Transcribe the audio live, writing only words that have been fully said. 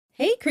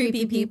Hey,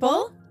 creepy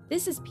people.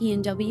 This is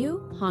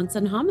P&W, Haunts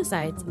and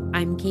Homicides.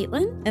 I'm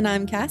Caitlin. And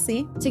I'm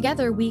Cassie.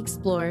 Together, we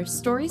explore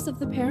stories of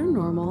the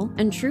paranormal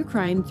and true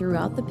crime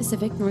throughout the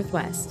Pacific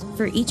Northwest.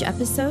 For each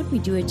episode, we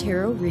do a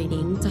tarot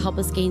reading to help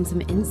us gain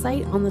some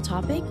insight on the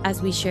topic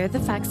as we share the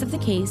facts of the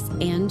case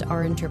and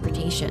our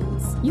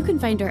interpretations. You can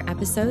find our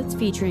episodes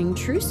featuring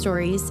true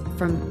stories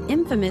from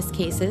infamous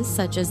cases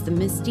such as the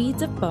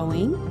misdeeds of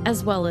Boeing,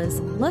 as well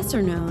as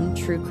lesser-known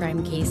true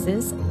crime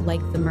cases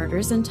like the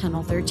murders in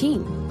Tunnel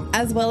 13.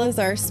 As well as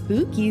our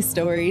spooky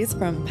stories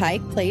from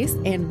Pike Place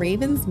and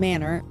Ravens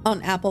Manor on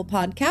Apple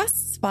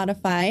Podcasts,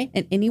 Spotify,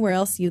 and anywhere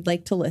else you'd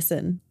like to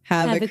listen.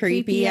 Have a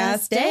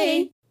creepy-ass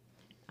day.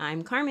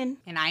 I'm Carmen.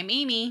 And I'm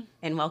Amy.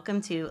 And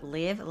welcome to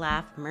Live,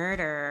 Laugh,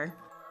 Murder.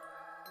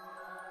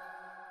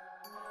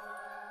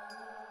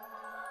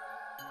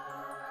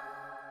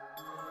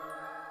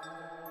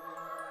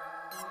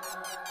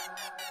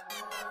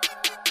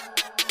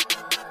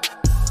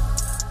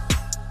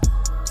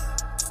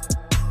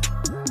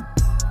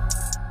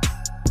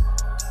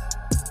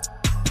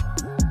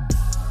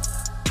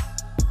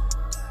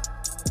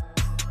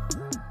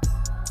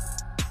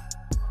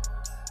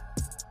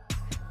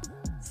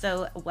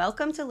 So,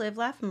 welcome to Live,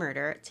 Laugh,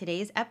 Murder.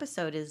 Today's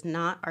episode is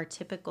not our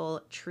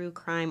typical true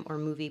crime or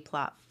movie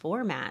plot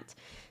format.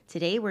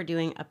 Today, we're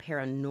doing a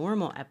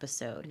paranormal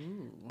episode.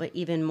 Ooh. But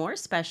even more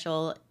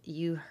special,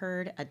 you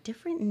heard a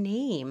different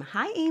name.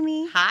 Hi,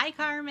 Amy. Hi,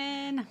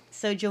 Carmen.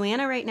 So,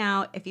 Joanna right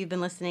now, if you've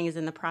been listening, is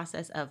in the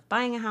process of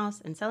buying a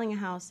house and selling a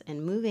house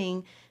and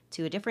moving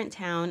to a different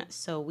town.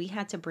 So, we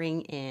had to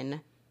bring in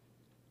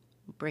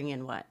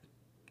what?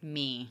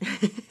 Me.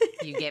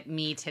 You get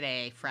me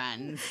today,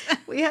 friends.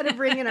 We had to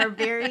bring in our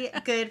very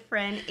good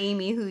friend,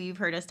 Amy, who you've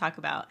heard us talk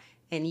about.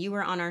 And you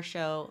were on our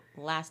show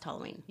last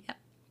Halloween. Yep.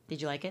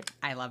 Did you like it?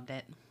 I loved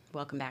it.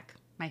 Welcome back.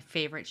 My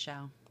favorite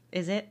show.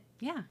 Is it?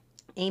 Yeah.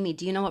 Amy,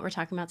 do you know what we're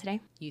talking about today?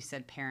 You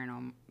said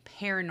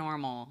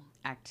paranormal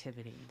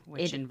activity,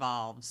 which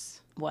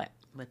involves... What?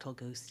 Little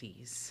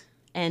ghosties.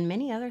 And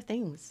many other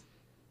things.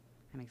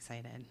 I'm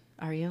excited.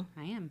 Are you?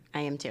 I am.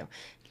 I am too.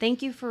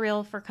 Thank you for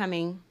real for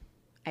coming.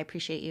 I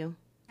appreciate you.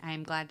 I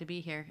am glad to be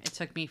here. It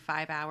took me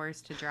 5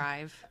 hours to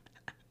drive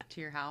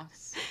to your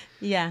house.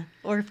 Yeah,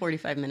 or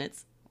 45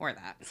 minutes. Or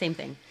that. Same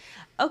thing.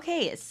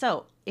 Okay,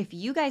 so if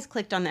you guys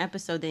clicked on the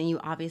episode, then you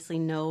obviously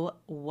know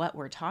what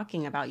we're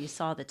talking about. You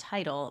saw the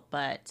title,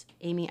 but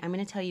Amy, I'm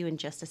going to tell you in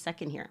just a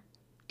second here.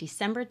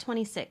 December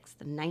 26th,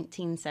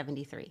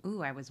 1973.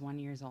 Ooh, I was 1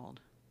 year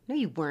old. No,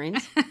 you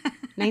weren't.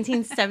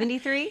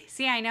 1973?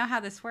 See, I know how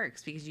this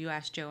works because you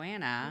asked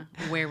Joanna,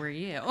 where were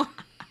you?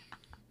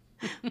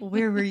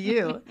 Where were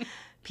you?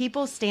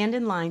 People stand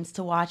in lines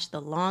to watch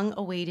the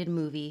long-awaited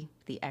movie,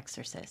 The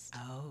Exorcist.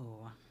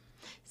 Oh.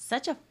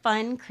 Such a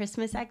fun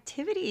Christmas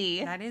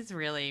activity. That is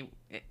really...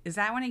 Is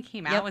that when it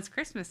came out? Yep. It was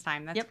Christmas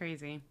time. That's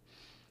crazy.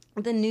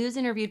 The news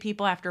interviewed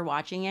people after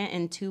watching it,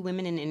 and 2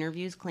 women in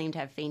interviews claimed to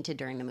have fainted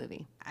during the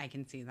movie. I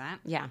can see that.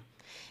 Yeah.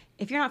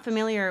 If you're not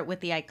familiar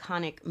with the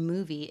iconic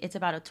movie, it's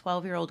about a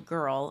 12-year-old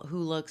girl who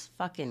looks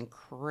fucking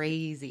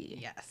crazy.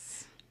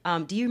 Yes.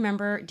 Do you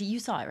remember... You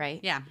saw it, right?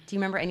 Yeah. Do you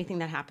remember anything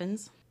that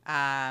happens?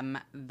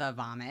 The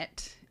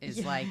vomit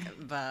is like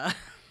the...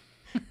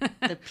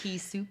 The pea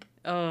soup.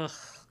 Ugh.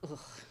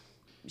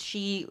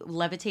 She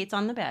levitates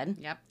on the bed.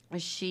 Yep.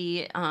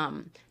 She,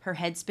 her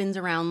head spins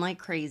around like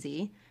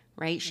crazy,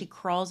 right? She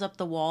crawls up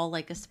the wall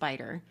like a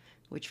spider,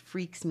 which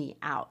freaks me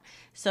out.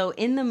 So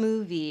in the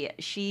movie,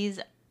 she's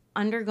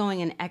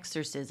undergoing an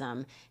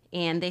exorcism,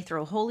 and they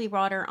throw holy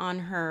water on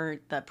her.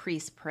 The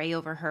priests pray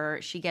over her.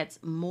 She gets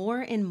more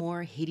and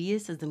more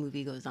hideous as the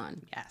movie goes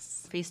on.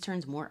 Yes. Face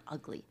turns more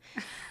ugly.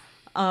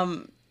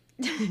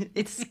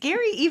 It's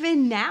scary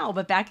even now,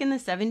 but back in the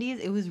 70s,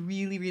 it was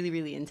really, really,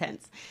 really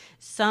intense.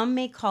 Some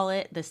may call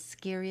it the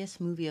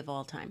scariest movie of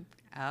all time.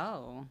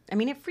 Oh. I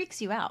mean, it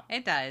freaks you out.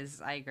 It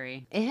does. I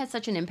agree. It had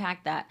such an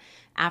impact that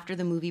after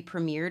the movie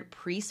premiered,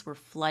 priests were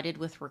flooded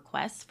with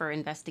requests for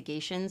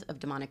investigations of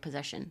demonic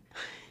possession.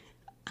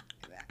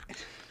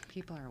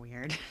 People are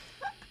weird.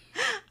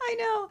 I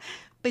know.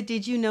 But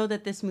did you know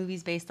that this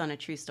movie's based on a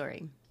true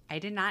story? I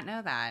did not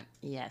know that.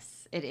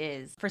 Yes, it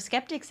is. For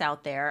skeptics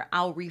out there,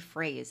 I'll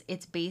rephrase.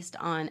 It's based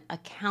on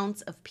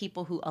accounts of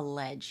people who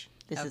allege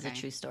this is a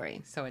true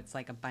story. So it's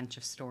like a bunch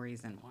of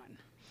stories in one.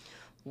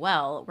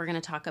 Well, we're going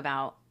to talk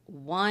about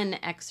one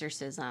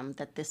exorcism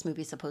that this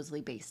movie is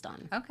supposedly based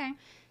on. Okay.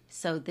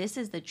 So this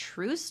is the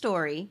true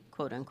story,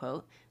 quote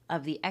unquote,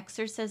 of the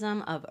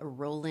exorcism of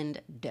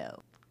Roland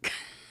Doe.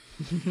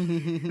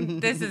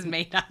 This is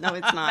made up. No,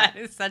 it's not. That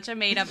is such a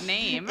made-up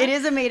name. It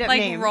is a made-up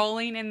name. Like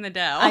rolling in the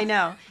dough. I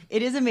know.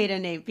 It is a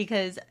made-up name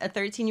because a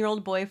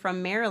 13-year-old boy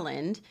from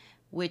Maryland,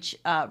 which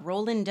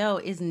Roland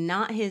Doe is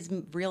not his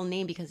real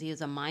name because he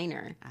is a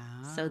minor.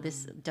 Oh. So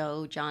this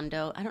Doe, John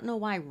Doe, I don't know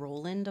why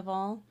Roland of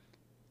all.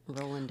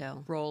 Roland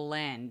Doe.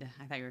 Roland.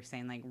 I thought you were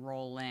saying like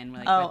Roland,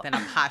 like with an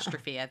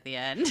apostrophe at the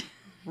end.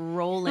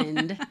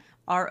 Roland.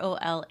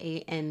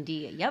 Roland.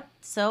 Yep.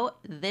 So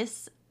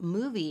this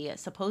movie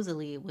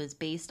supposedly was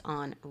based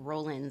on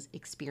Roland's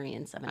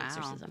experience of an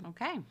exorcism.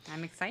 Okay,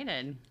 I'm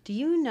excited. Do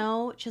you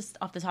know, just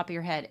off the top of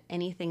your head,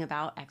 anything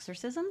about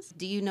exorcisms?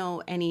 Do you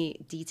know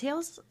any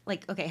details?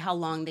 Like, okay, how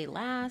long they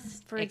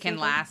last, for It can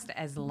example? last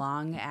as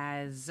long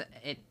as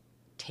it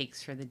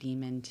takes for the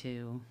demon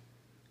to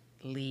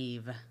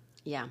leave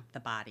the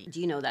body.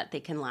 Do you know that they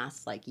can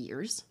last like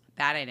years?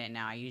 That I didn't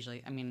know.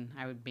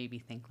 I would maybe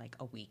think like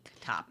a week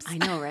tops. I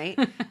know, right?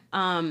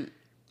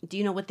 Do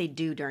you know what they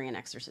do during an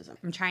exorcism?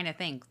 I'm trying to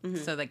think.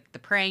 So like the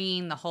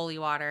praying, the holy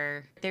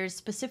water. There's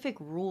specific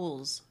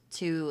rules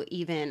to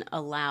even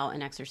allow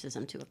an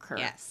exorcism to occur.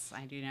 Yes,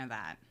 I do know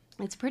that.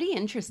 It's pretty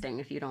interesting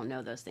if you don't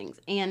know those things.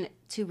 And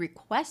to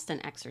request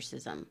an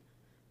exorcism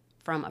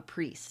from a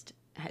priest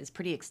is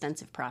pretty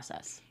extensive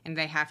process. And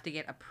they have to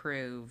get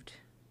approved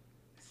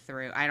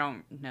through, I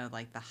don't know,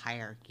 like the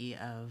hierarchy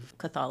of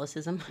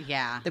Catholicism,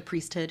 the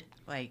priesthood.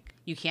 Like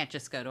you can't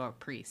just go to a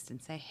priest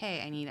and say,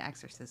 hey, I need an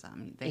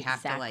exorcism. They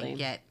have to like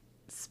get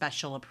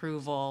special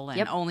approval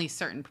and only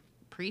certain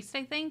priests,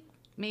 I think,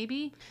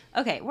 maybe.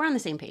 Okay, we're on the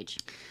same page.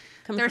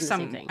 There's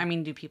some, same thing. I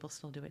mean, do people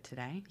still do it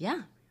today?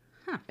 Yeah.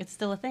 It's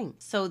still a thing.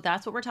 So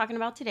that's what we're talking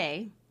about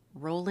today.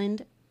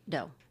 Roland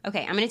Doe.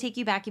 Okay, I'm going to take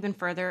you back even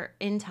further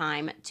in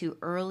time to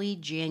early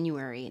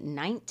January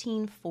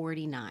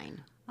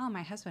 1949. Oh,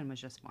 my husband was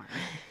just born.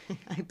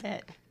 I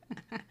bet.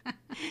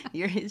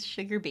 You're his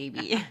sugar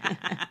baby.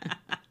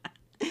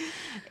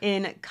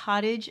 In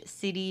Cottage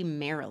City,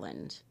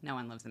 Maryland. No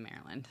one lives in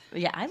Maryland.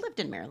 Yeah, I lived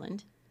in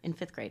Maryland in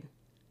 5th grade.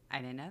 I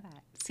didn't know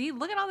that. See,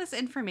 look at all this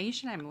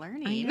information I'm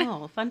learning. I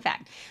know. Fun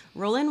fact.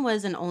 Roland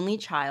was an only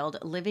child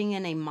living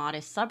in a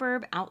modest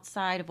suburb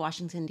outside of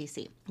Washington,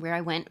 D.C., where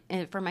I went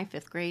for my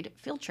 5th grade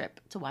field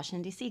trip to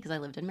Washington, D.C., because I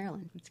lived in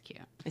Maryland. It's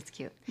cute. It's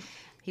cute.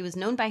 He was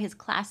known by his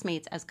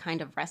classmates as kind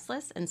of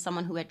restless and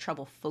someone who had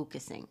trouble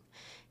focusing.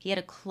 He had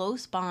a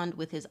close bond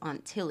with his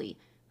Aunt Tilly,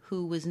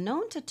 who was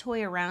known to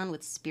toy around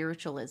with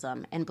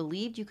spiritualism and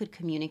believed you could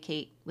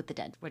communicate with the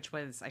dead. Which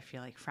was, I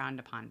feel like, frowned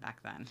upon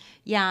back then.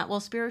 Yeah, well,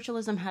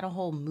 spiritualism had a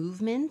whole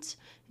movement,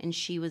 and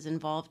she was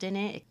involved in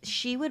it.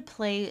 She would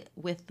play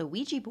with the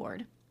Ouija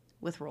board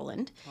with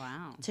Roland.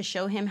 Wow. To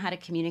show him how to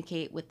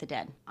communicate with the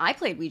dead. I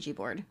played Ouija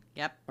board.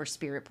 Yep. Or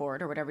spirit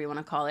board, or whatever you want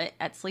to call it,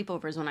 at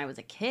sleepovers when I was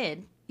a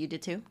kid. You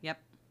did too? Yep.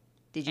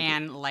 Did you?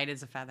 And light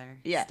as a feather,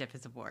 stiff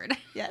as a board.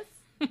 Yes.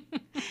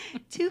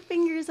 2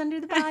 fingers under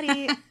the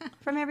body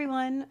from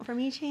everyone, from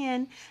each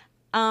hand.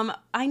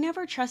 I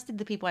never trusted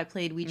the people I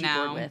played Ouija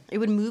board with. It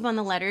would move on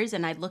the letters,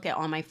 and I'd look at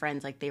all my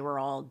friends like they were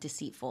all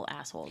deceitful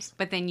assholes.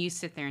 But then you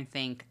sit there and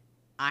think,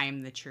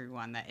 I'm the true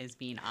one that is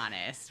being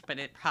honest, but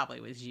it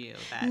probably was you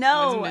that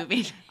was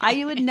moving.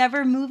 I would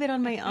never move it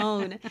on my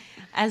own.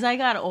 As I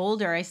got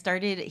older, I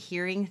started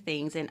hearing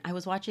things, and I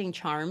was watching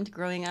Charmed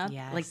growing up,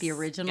 like the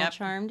original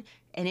Charmed,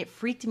 and it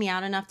freaked me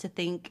out enough to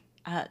think,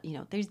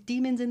 there's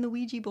demons in the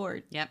Ouija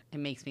board. Yep. It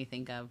makes me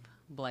think of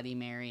Bloody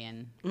Mary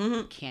and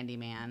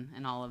Candyman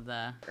and all of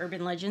the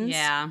urban legends,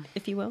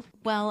 if you will.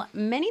 Well,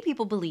 many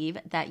people believe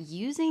that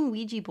using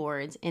Ouija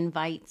boards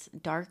invites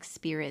dark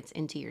spirits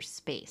into your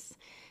space.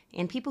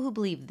 And people who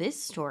believe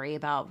this story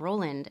about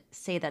Roland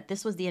say that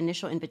this was the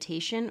initial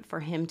invitation for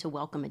him to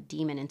welcome a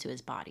demon into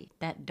his body.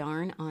 That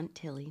darn Aunt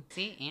Tilly.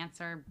 See, ants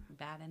are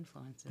bad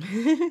influences.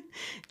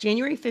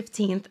 January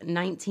 15th,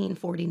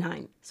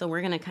 1949. So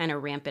we're going to kind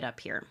of ramp it up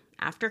here.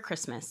 After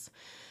Christmas,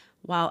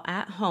 while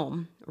at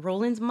home,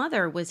 Roland's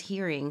mother was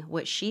hearing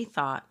what she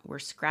thought were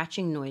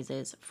scratching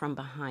noises from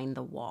behind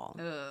the wall.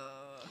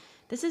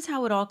 This is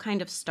how it all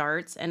kind of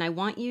starts, and I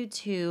want you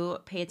to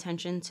pay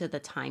attention to the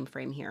time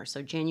frame here.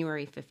 So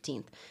January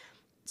 15th.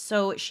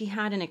 So she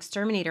had an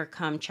exterminator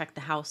come check the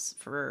house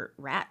for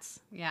rats.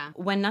 Yeah.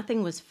 When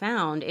nothing was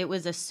found, it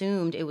was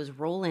assumed it was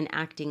Roland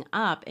acting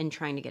up and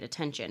trying to get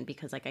attention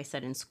because, like I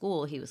said, in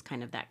school, he was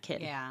kind of that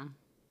kid. Yeah.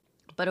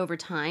 But over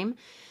time,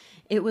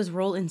 it was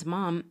Roland's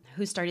mom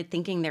who started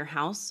thinking their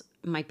house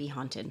might be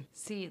haunted.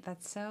 See,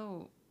 that's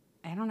so,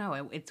 I don't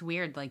know. It's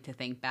weird, like, to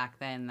think back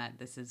then that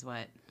this is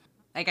what...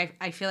 Like,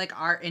 I feel like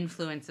our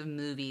influence of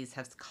movies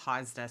has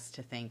caused us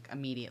to think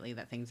immediately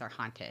that things are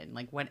haunted.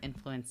 Like, what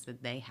influence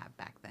did they have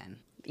back then?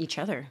 Each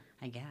other.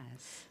 I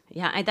guess.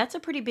 Yeah, that's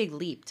a pretty big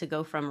leap to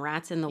go from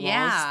rats in the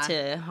walls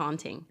to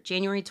haunting.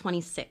 January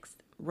 26th,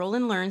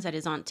 Roland learns that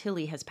his Aunt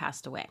Tilly has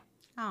passed away.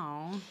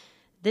 Oh.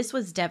 This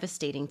was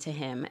devastating to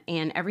him,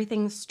 and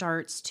everything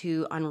starts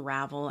to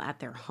unravel at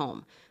their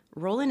home.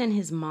 Roland and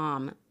his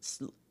mom,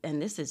 and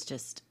this is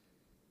just,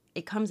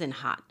 it comes in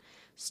hot,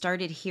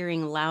 started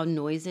hearing loud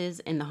noises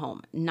in the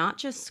home. Not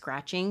just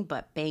scratching,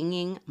 but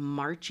banging,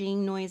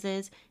 marching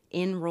noises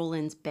in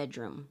Roland's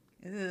bedroom.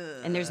 Ugh.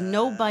 And there's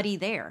nobody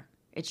there.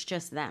 It's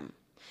just them.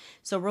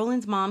 So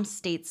Roland's mom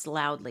states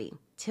loudly,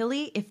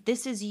 "Tilly, if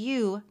this is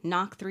you,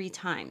 knock 3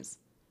 times."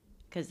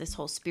 Because this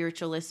whole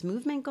spiritualist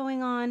movement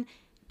going on,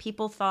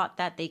 people thought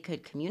that they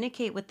could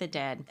communicate with the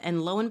dead.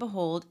 And lo and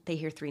behold, they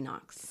hear 3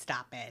 knocks.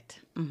 Stop it.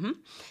 Mm-hmm.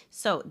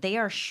 So they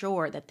are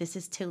sure that this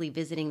is Tilly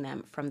visiting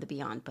them from the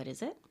beyond. But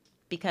is it?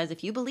 Because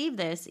if you believe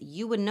this,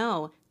 you would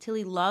know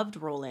Tilly loved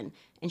Roland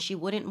and she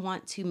wouldn't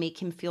want to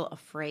make him feel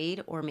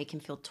afraid or make him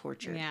feel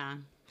tortured. Yeah.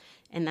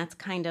 And that's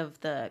kind of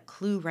the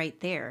clue right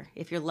there.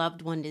 If your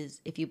loved one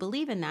if you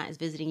believe in that, is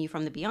visiting you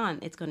from the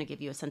beyond, it's going to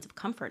give you a sense of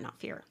comfort, not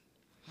fear.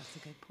 That's a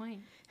good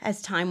point.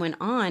 As time went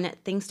on,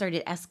 things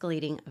started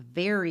escalating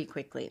very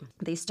quickly.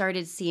 They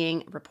started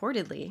seeing,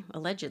 reportedly,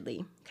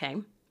 allegedly,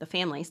 the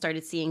family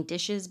started seeing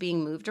dishes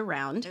being moved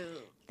around.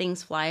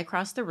 Things fly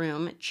across the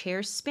room,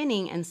 chairs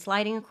spinning and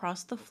sliding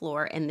across the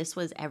floor, and this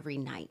was every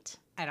night.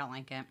 I don't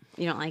like it.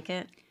 You don't like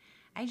it?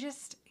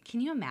 Can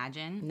you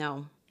imagine?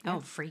 No. I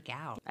would freak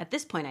out. At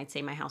this point, I'd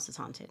say my house is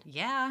haunted.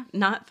 Yeah.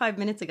 Not 5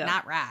 minutes ago.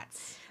 Not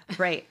rats.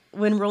 Right.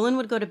 When Roland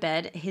would go to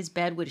bed, his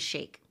bed would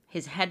shake.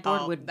 His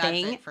headboard would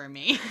bang. That's it for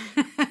me.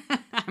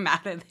 I'm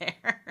out of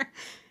there.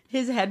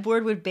 His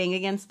headboard would bang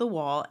against the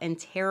wall, and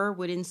terror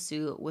would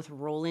ensue with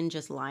Roland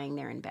just lying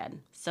there in bed.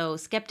 So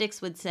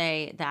skeptics would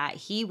say that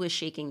he was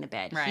shaking the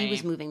bed. Right. He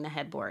was moving the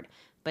headboard.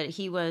 But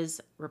he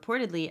was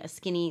reportedly a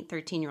skinny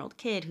 13-year-old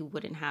kid who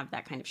wouldn't have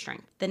that kind of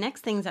strength. The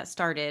next things that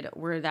started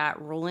were that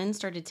Roland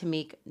started to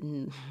make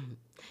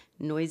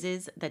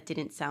noises that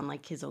didn't sound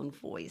like his own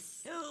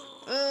voice.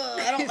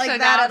 I don't like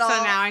that at all.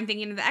 So now I'm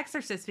thinking of The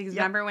Exorcist because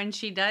remember when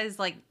she does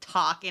like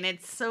talk and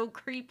it's so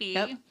creepy.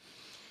 Yep.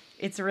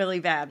 It's really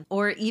bad.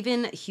 Or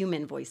even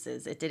human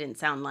voices. It didn't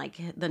sound like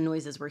the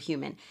noises were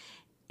human.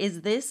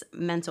 Is this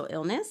mental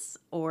illness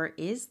or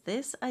is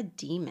this a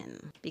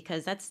demon?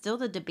 Because that's still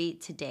the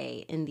debate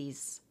today in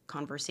these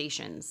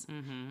conversations.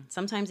 Mm-hmm.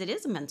 Sometimes it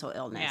is a mental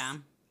illness. Yeah.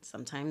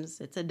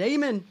 Sometimes it's a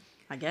demon,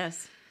 I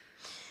guess.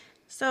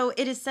 So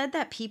it is said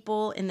that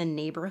people in the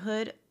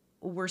neighborhood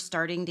were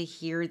starting to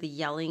hear the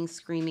yelling,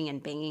 screaming,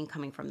 and banging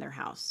coming from their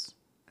house.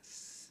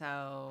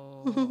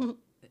 So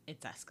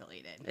it's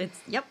escalated.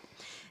 Yep.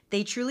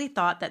 They truly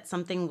thought that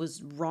something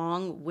was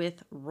wrong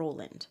with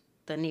Roland.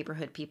 The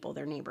neighborhood people,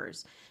 their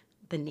neighbors.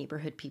 The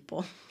neighborhood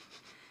people.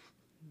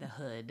 The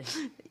hood.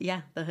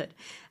 Yeah, the hood.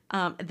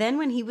 Then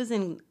when he was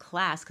in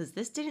class, because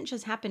this didn't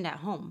just happen at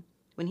home.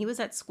 When he was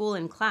at school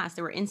in class,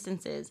 there were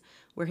instances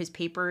where his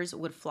papers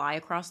would fly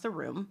across the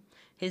room,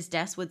 his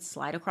desk would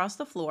slide across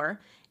the floor,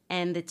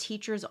 and the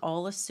teachers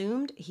all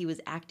assumed he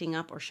was acting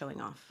up or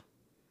showing off.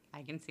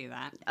 I can see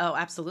that. Oh,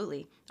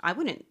 absolutely. I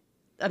wouldn't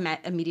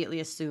immediately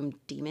assume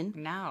demon.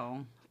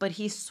 No. But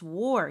he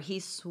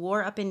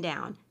swore up and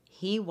down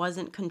he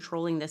wasn't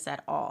controlling this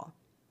at all.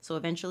 So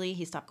eventually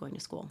he stopped going to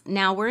school.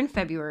 Now we're in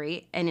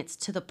February, and it's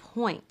to the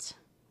point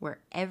where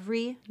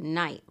every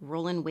night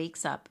Roland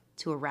wakes up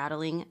to a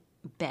rattling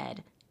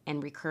bed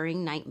and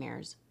recurring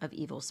nightmares of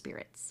evil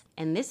spirits.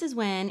 And this is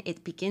when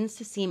it begins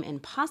to seem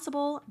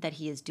impossible that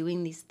he is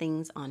doing these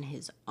things on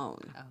his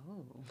own.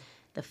 Oh.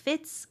 The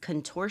fits,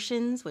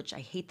 contortions, which I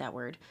hate that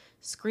word,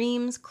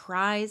 screams,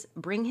 cries,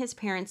 bring his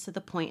parents to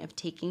the point of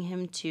taking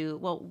him to,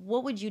 well,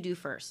 what would you do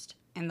first?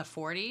 In the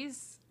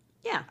 40s?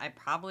 Yeah. I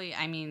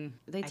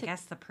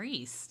guess the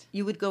priest.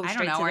 You would go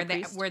straight to the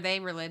priest? Were they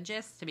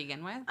religious to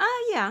begin with?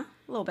 Yeah,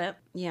 a little bit.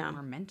 Yeah.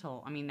 Or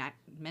mental.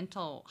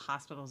 Mental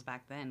hospitals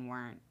back then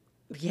weren't.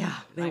 Yeah,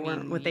 they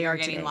weren't what they are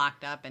today. Getting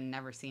locked up and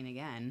never seen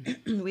again.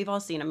 We've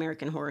all seen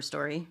American Horror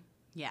Story.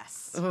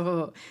 Yes.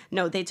 Oh,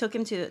 no, they took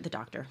him to the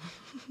doctor.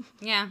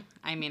 Yeah.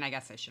 I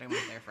guess I should have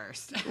went there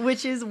first.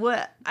 Which is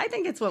I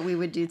think it's what we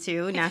would do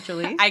too,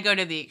 naturally. I go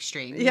to the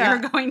extreme. Yeah.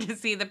 You're going to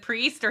see the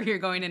priest or you're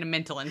going in a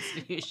mental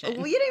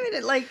institution. We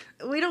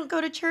don't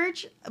go to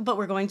church, but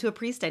we're going to a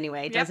priest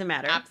anyway. It doesn't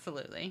matter.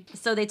 Absolutely.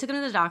 So they took him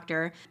to the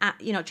doctor,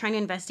 trying to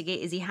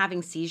investigate, is he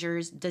having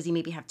seizures? Does he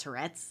maybe have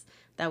Tourette's?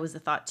 That was the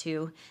thought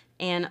too.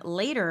 And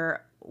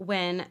later,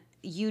 when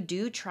you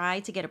do try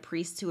to get a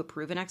priest to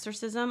approve an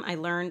exorcism, I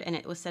learned, and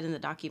it was said in the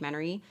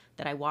documentary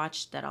that I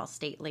watched that I'll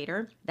state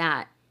later,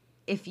 that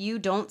if you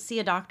don't see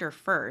a doctor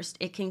first,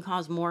 it can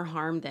cause more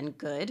harm than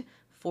good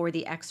for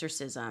the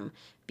exorcism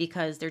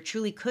because there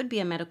truly could be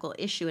a medical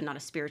issue and not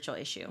a spiritual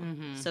issue.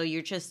 Mm-hmm. So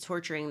you're just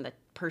torturing the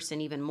person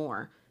even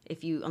more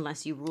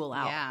unless you rule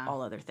out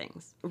all other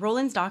things.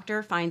 Roland's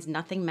doctor finds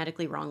nothing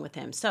medically wrong with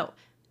him. So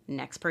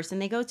next person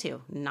they go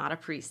to, not a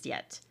priest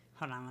yet.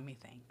 Hold on, let me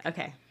think.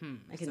 Okay.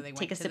 I can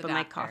take a sip of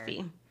my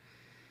coffee.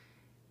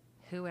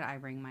 Who would I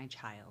bring my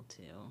child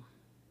to?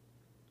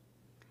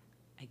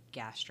 A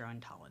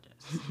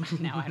gastroenterologist.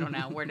 No, I don't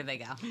know. Where do they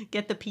go?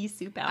 Get the pea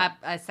soup out.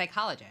 A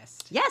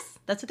psychologist. Yes,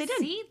 that's what they did.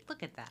 See?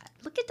 Look at that.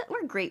 Look at that.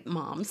 We're great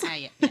moms.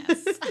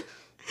 Yes.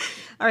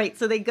 All right,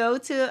 so they go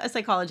to a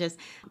psychologist.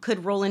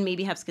 Could Roland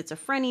maybe have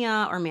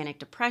schizophrenia or manic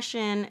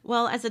depression?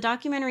 Well, as the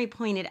documentary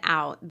pointed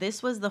out,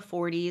 this was the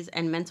 40s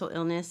and mental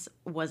illness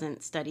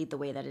wasn't studied the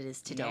way that it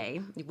is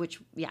today,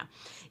 which,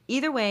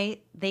 Either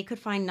way, they could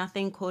find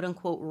nothing, quote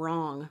unquote,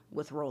 wrong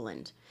with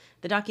Roland.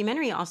 The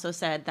documentary also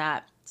said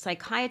that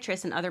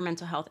psychiatrists and other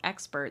mental health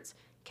experts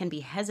can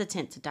be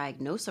hesitant to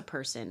diagnose a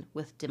person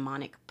with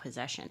demonic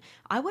possession.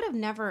 I would have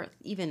never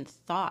even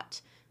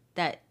thought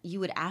that you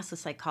would ask a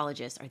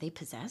psychologist, are they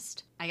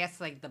possessed? I guess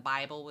the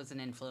Bible was an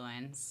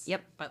influence.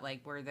 Yep. But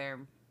were there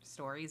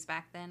stories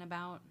back then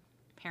about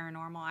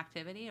paranormal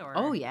activity or?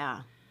 Oh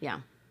yeah.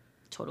 Yeah.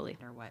 Totally.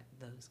 Or what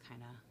those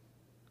kind of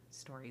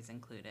stories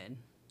included.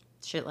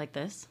 Shit like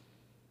this.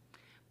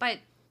 But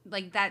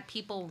like that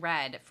people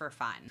read for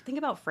fun. Think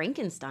about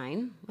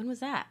Frankenstein. When was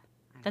that?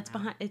 That's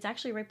behind. It's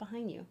actually right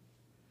behind you.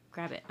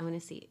 Grab it. I want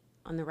to see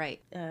on the right.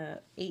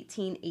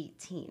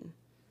 1818.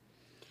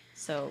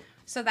 So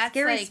that's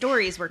scary like,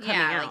 stories were coming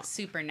out. Like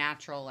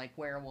supernatural, like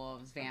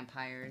werewolves,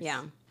 vampires.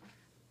 Yeah,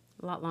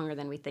 a lot longer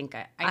than we think.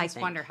 I just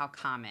wonder how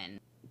common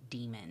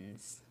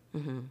demons.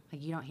 Mm-hmm.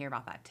 Like you don't hear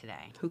about that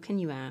today. Who can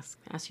you ask?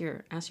 Ask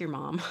your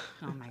mom.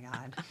 Oh my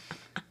God.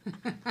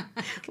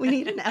 We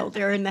need an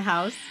elder in the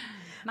house.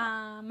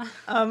 Mom.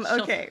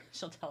 Okay.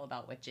 She'll tell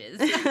about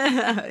witches.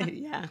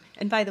 Yeah.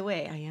 And by the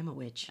way, I am a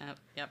witch.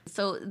 Yep.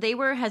 So they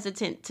were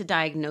hesitant to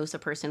diagnose a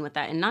person with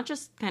that. And not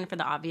just kind of for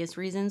the obvious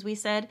reasons we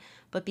said,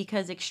 but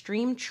because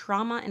extreme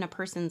trauma in a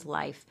person's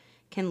life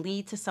can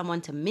lead to someone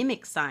to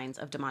mimic signs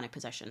of demonic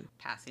possession.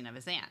 Passing of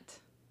his aunt.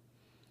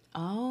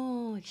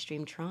 Oh,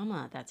 extreme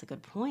trauma. That's a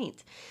good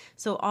point.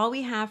 So all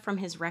we have from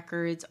his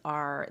records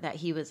are that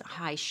he was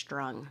high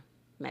strung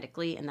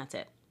medically, and that's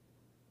it.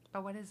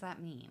 But what does that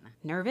mean?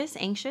 Nervous,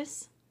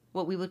 anxious,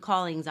 what we would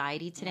call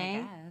anxiety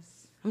today. I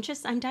guess.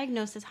 I'm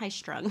diagnosed as high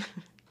strung.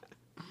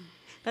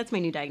 That's my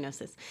new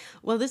diagnosis.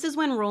 Well, this is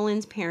when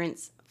Roland's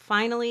parents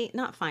eventually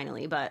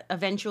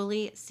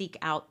seek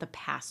out their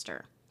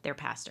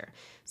pastor.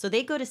 So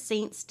they go to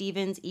St.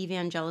 Stephen's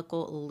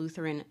Evangelical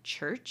Lutheran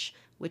Church,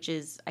 which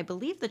is, I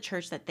believe, the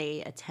church that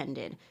they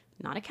attended.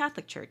 Not a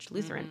Catholic church,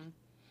 Lutheran. Mm-hmm.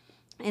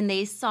 And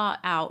they sought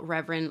out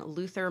Reverend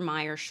Luther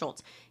Meyer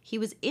Schultz. He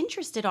was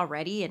interested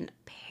already in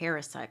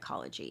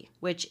parapsychology,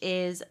 which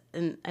is,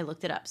 and I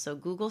looked it up. So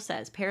Google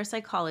says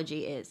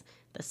parapsychology is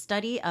the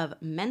study of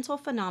mental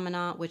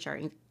phenomena which are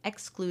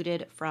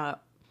excluded from,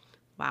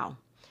 one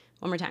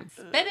more time.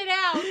 Spit it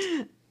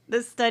out.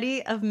 The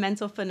study of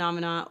mental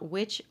phenomena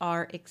which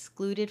are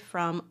excluded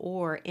from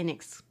or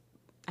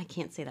I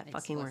can't say that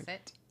fucking word.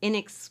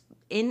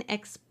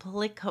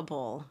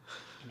 Inexplicable.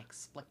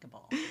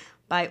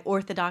 By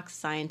orthodox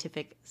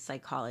scientific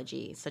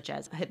psychology, such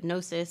as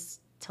hypnosis,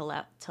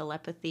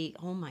 telepathy.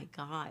 Oh my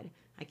God.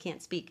 I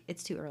can't speak.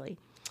 It's too early.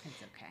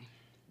 It's okay.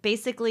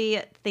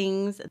 Basically,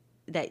 things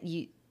that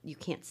you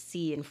can't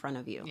see in front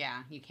of you.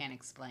 Yeah, you can't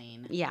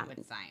explain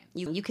with science.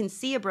 You can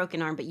see a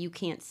broken arm, but you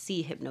can't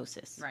see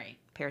hypnosis. Right.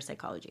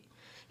 Parapsychology.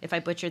 If I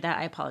butchered that,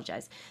 I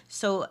apologize.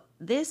 So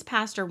this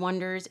pastor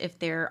wonders if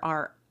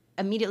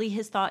immediately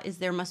his thought is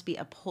there must be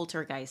a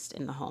poltergeist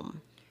in the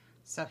home.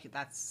 So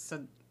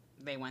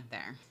they went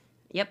there.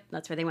 Yep,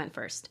 that's where they went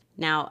first.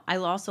 Now, I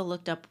also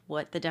looked up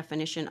what the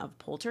definition of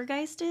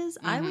poltergeist is.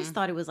 Mm-hmm. I always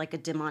thought it was like a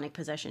demonic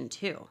possession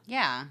too.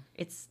 Yeah.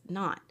 It's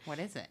not. What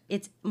is it?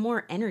 It's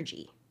more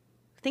energy.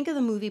 Think of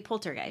the movie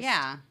Poltergeist.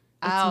 Yeah.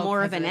 It's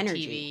more of an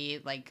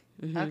energy.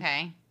 TV,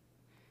 okay.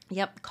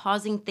 Yep,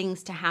 causing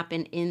things to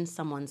happen in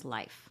someone's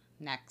life.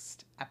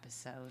 Next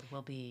episode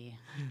will be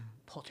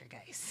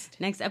Poltergeist.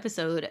 Next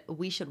episode,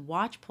 we should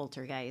watch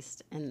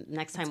Poltergeist. And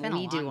next time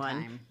we do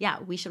one,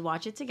 we should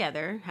watch it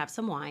together, have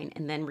some wine,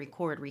 and then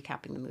record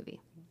recapping the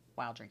movie.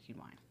 While drinking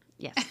wine.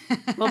 Yes.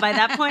 Well, by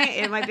that point,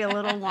 it might be a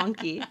little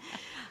wonky.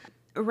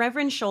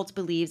 Reverend Schultz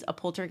believes a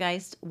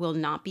poltergeist will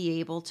not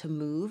be able to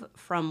move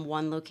from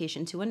one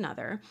location to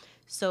another.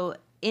 So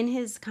in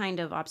his kind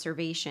of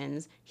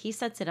observations, he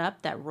sets it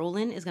up that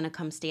Roland is going to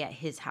come stay at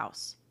his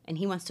house. And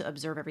he wants to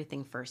observe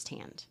everything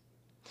firsthand.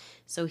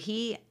 So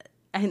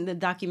in the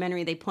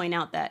documentary, they point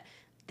out that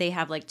they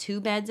have like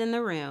 2 beds in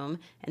the room,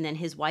 and then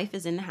his wife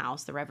is in the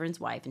house, the Reverend's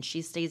wife, and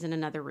she stays in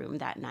another room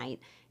that night,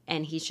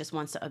 and he just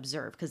wants to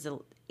observe because it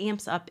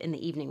amps up in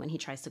the evening when he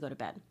tries to go to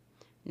bed.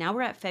 Now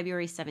we're at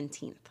February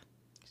 17th.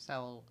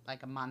 So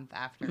like a month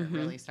after it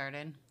really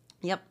started?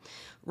 Yep.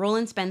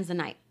 Roland spends the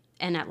night,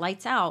 and at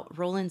lights out,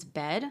 Roland's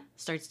bed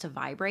starts to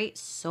vibrate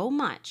so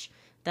much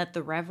that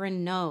the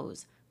Reverend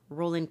knows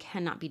Roland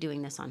cannot be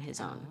doing this on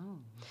his own. Oh.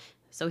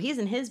 So he's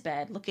in his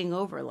bed looking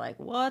over like,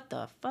 what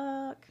the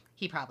fuck?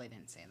 He probably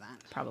didn't say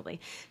that.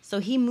 Probably. So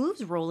he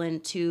moves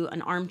Roland to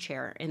an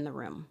armchair in the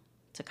room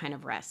to kind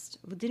of rest.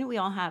 Didn't we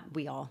all,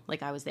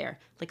 like I was there,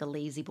 like a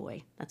lazy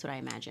boy. That's what I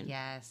imagine.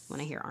 Yes. When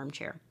I hear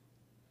armchair.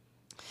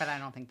 But I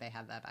don't think they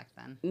had that back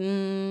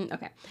then.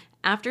 Okay.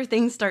 After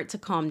things start to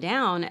calm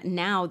down,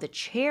 now the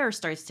chair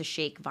starts to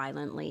shake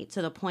violently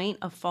to the point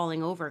of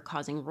falling over,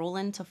 causing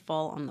Roland to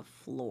fall on the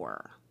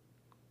floor.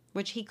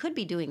 Which he could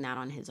be doing that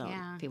on his own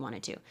if he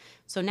wanted to.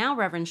 So now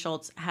Reverend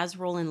Schultz has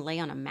Roland lay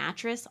on a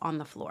mattress on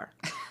the floor.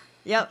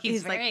 Yep.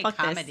 He's very like, fuck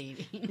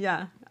accommodating. This.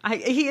 Yeah.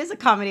 He is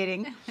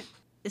accommodating.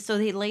 So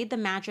they laid the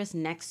mattress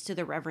next to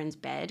the Reverend's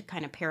bed,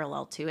 kind of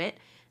parallel to it.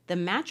 The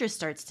mattress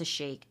starts to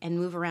shake and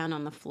move around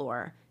on the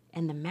floor.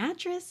 And the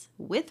mattress,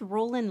 with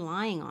Roland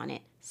lying on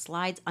it,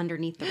 slides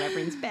underneath the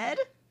Reverend's bed.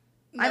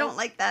 No. I don't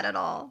like that at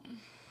all.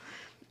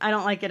 I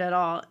don't like it at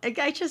all.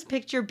 I just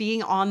picture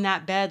being on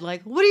that bed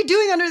like, what are you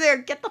doing under there?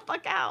 Get the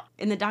fuck out.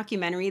 In the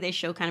documentary, they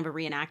show kind of a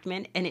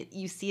reenactment, and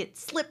you see it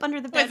slip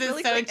under the bed. Was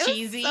it so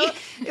cheesy?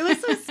 It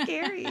was so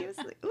scary. It was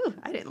like, ooh,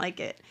 I didn't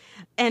like it.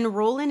 And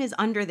Roland is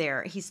under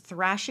there. He's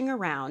thrashing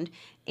around,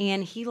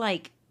 and he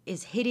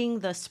is hitting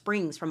the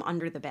springs from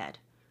under the bed.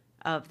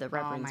 of the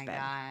Reverend's bed.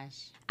 Oh, my gosh.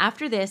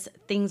 After this,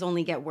 things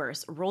only get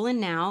worse. Roland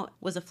now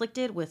was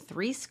afflicted with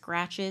 3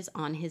 scratches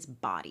on his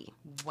body.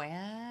 What?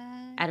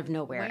 Out of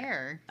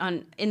nowhere.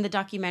 Where? In the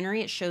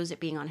documentary, it shows it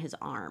being on his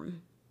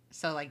arm.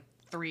 So, like,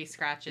 3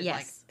 scratches?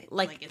 Yes,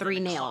 like 3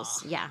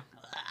 nails. Yeah.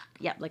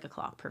 Yep, like a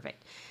claw.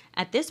 Perfect.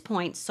 At this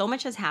point, so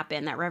much has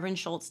happened that Reverend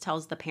Schultz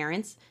tells the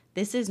parents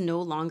this is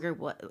no longer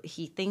what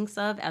he thinks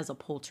of as a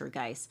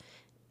poltergeist.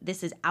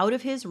 This is out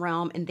of his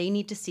realm, and they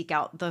need to seek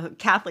out the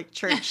Catholic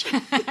Church.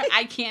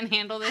 I can't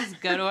handle this.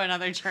 Go to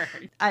another church.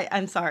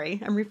 I'm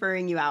sorry. I'm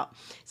referring you out.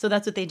 So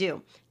that's what they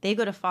do. They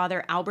go to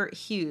Father Albert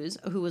Hughes,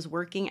 who was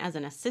working as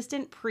an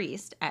assistant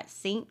priest at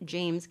St.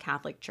 James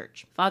Catholic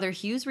Church. Father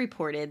Hughes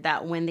reported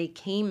that when they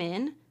came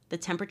in, the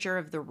temperature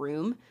of the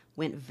room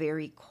went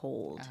very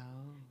cold. Oh.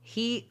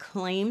 He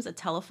claims a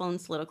telephone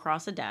slid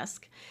across a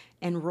desk,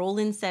 and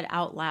Roland said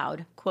out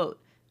loud,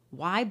 quote,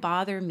 "Why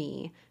bother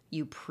me,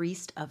 you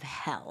priest of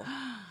hell?"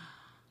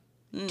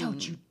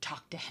 Don't you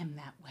talk to him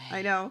that way.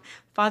 I know.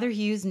 Father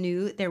Hughes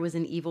knew there was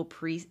an evil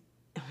priest.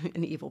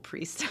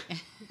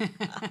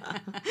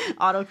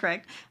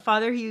 Autocorrect.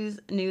 Father Hughes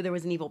knew there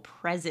was an evil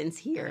presence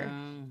here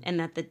and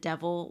that the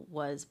devil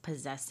was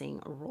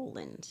possessing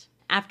Roland.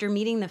 After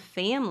meeting the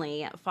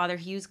family, Father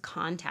Hughes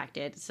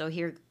contacted, so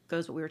here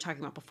goes what we were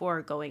talking about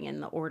before, going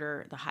in the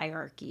order, the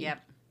hierarchy.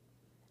 Yep.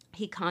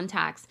 He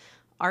contacts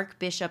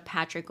Archbishop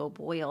Patrick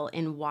O'Boyle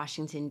in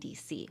Washington,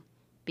 D.C.,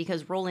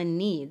 because Roland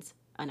needs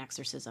an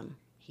exorcism.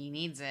 He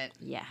needs it.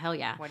 Yeah, hell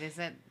yeah. What is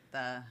it?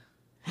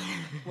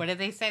 What did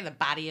they say? The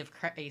body of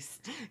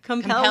Christ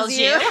compels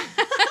you.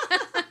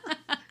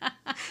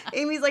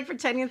 Amy's like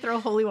pretending to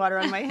throw holy water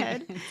on my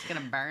head. It's going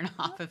to burn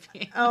off of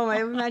you. Oh,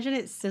 I imagine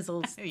it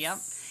sizzles. Yep.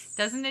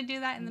 Doesn't it do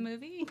that in the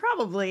movie?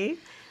 Probably.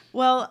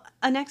 Well,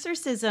 an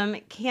exorcism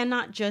it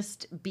can't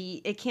just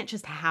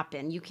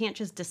happen. You can't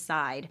just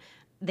decide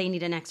they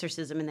need an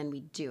exorcism and then we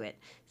do it.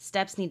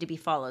 Steps need to be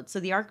followed. So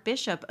the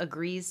Archbishop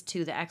agrees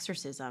to the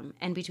exorcism,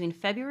 and between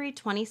February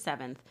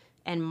 27th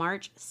and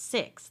March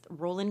 6th,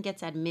 Roland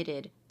gets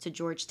admitted to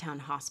Georgetown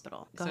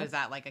Hospital. So is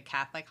that like a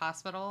Catholic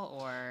hospital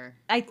or?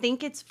 I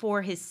think it's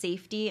for his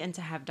safety and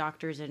to have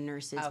doctors and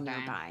nurses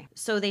nearby.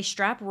 So they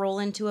strap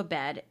Roland to a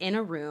bed in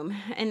a room,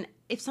 and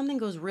if something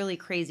goes really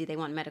crazy, they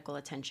want medical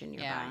attention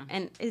nearby. Yeah.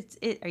 And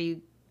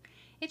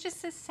It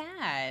just is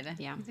sad.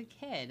 Yeah. He's a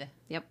kid.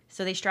 Yep.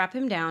 So they strap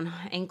him down,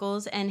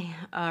 ankles and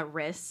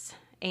wrists,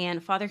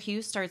 and Father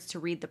Hughes starts to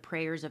read the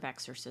prayers of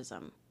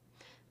exorcism.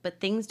 But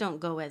things don't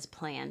go as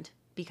planned,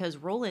 because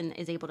Roland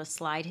is able to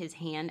slide his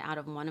hand out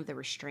of one of the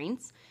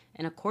restraints,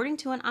 and according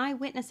to an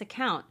eyewitness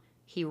account,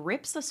 he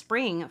rips a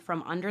spring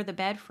from under the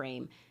bed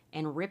frame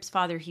and rips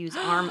Father Hughes'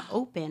 arm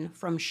open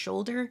from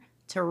shoulder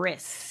to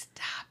wrist.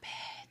 Stop it.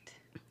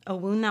 A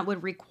wound that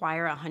would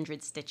require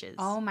 100 stitches.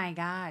 Oh my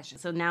gosh.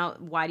 So now,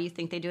 why do you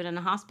think they do it in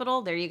a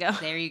hospital? There you go.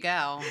 There you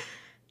go.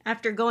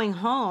 After going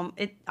home,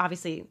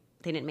 obviously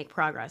they didn't make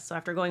progress. So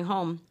after going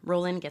home,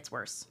 Roland gets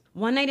worse.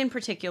 One night in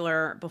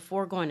particular,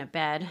 before going to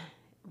bed,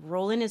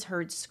 Roland is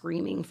heard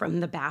screaming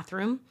from the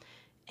bathroom,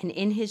 and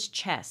in his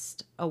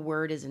chest, a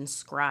word is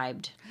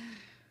inscribed,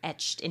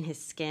 etched in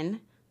his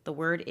skin. The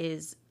word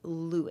is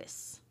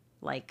Louis,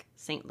 like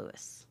St.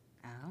 Louis.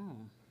 Oh.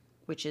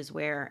 Which is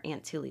where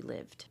Aunt Tilly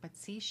lived. But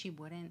see, she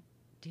wouldn't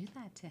do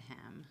that to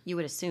him. You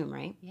would assume,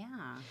 right?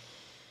 Yeah.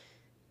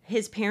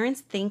 His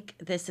parents think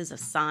this is a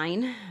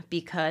sign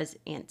because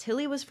Aunt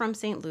Tilly was from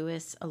St.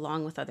 Louis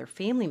along with other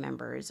family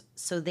members.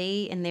 So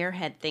they, in their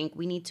head, think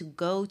we need to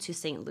go to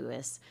St.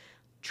 Louis,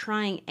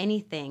 trying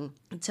anything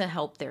to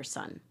help their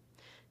son.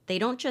 They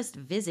don't just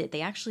visit,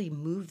 they actually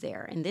move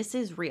there. And this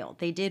is real.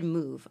 They did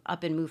move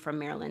from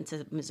Maryland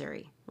to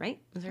Missouri, right?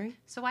 Missouri?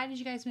 So why did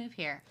you guys move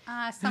here?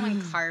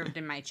 Someone carved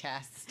in my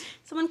chest.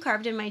 Someone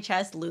carved in my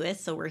chest, Louis,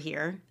 so we're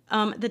here.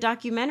 The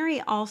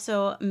documentary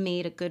also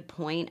made a good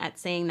point at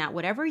saying that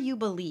whatever you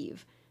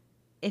believe,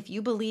 if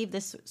you believe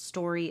this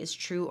story is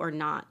true or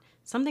not,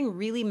 something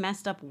really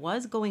messed up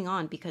was going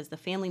on because the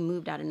family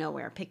moved out of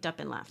nowhere, picked up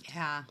and left.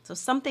 Yeah. So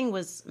something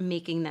was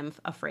making them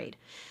afraid,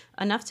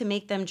 enough to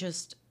make them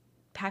just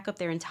pack up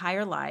their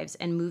entire lives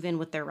and move in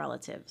with their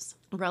relatives.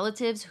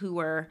 Relatives who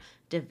were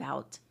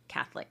devout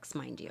Catholics,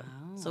 mind you.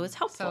 Oh, so it's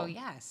helpful. So,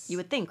 yes. You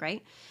would think,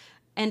 right?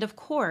 And of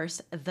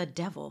course, the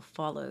devil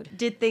followed.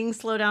 Did things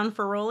slow down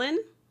for Roland?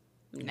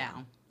 No.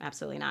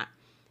 Absolutely not.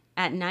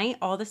 At night,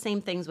 all the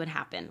same things would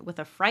happen. With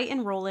a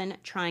frightened Roland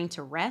trying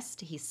to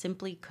rest, he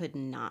simply could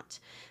not.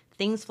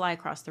 Things fly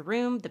across the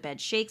room, the bed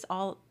shakes,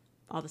 all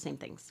the same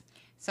things.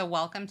 So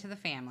welcome to the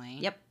family.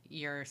 Yep.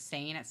 You're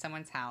staying at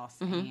someone's house,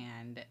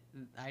 and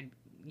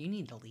you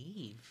need to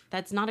leave.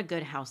 That's not a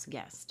good house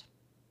guest,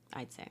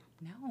 I'd say.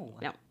 No.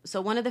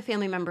 So one of the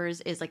family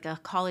members is like a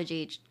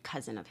college-age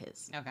cousin of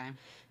his. Okay.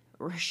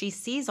 She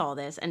sees all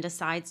this and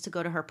decides to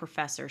go to her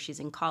professor,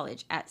 she's in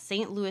college, at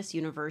St. Louis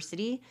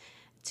University,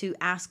 to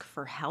ask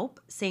for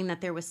help, saying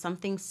that there was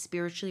something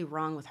spiritually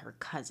wrong with her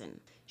cousin.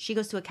 She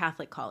goes to a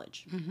Catholic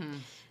college.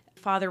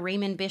 Father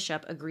Raymond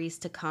Bishop agrees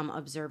to come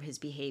observe his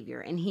behavior,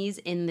 and he's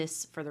in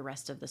this for the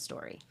rest of the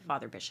story,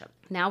 Father Bishop.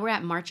 Now we're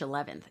at March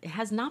 11th. It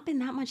has not been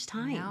that much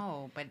time.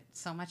 No, but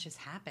so much has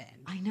happened.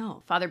 I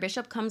know. Father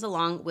Bishop comes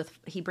along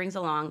he brings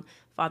along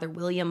Father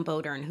William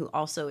Bodern, who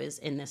also is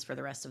in this for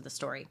the rest of the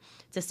story,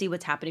 to see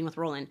what's happening with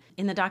Roland.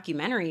 In the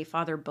documentary,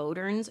 Father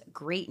Bodern's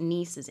great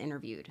niece is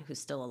interviewed, who's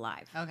still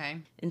alive. Okay.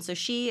 And so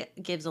she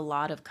gives a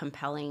lot of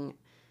compelling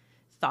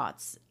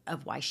thoughts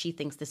of why she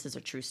thinks this is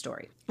a true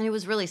story. And it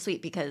was really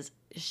sweet because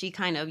she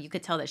you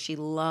could tell that she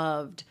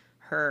loved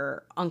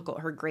her uncle,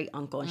 her great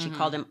uncle, and she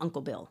called him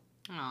Uncle Bill.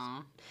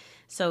 Aww.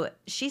 So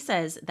she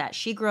says that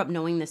she grew up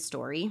knowing this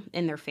story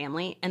in their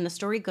family, and the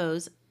story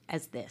goes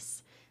as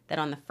this, that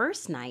on the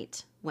first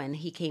night when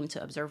he came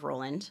to observe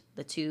Roland,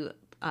 the two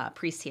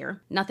priests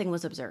here, nothing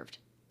was observed.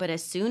 But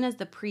as soon as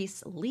the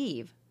priests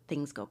leave,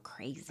 things go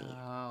crazy.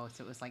 Oh,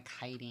 so it was like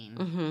hiding.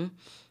 Mm-hmm.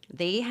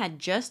 They had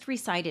just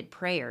recited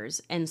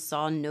prayers and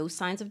saw no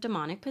signs of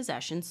demonic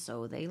possession,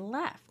 so they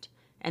left.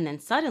 And then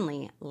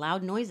suddenly,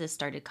 loud noises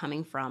started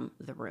coming from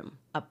the room.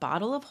 A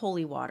bottle of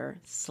holy water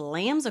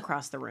slams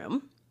across the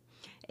room.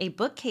 A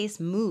bookcase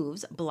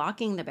moves,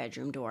 blocking the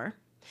bedroom door.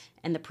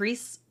 And the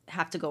priests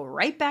have to go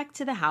right back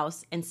to the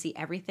house and see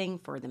everything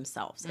for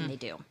themselves. And they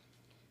do.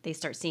 They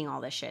start seeing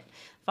all this shit.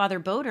 Father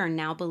Bodern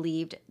now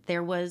believed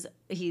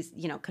he's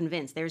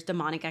convinced there's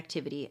demonic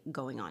activity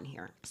going on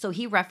here. So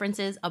he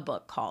references a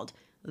book called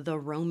The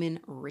Roman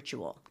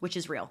Ritual, which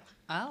is real.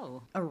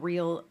 Oh. A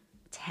real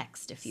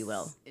text, if you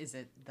will. Is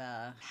it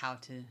the how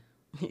to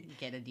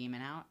get a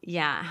demon out?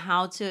 Yeah,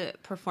 how to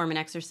perform an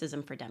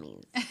exorcism for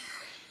dummies.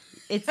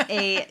 It's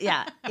a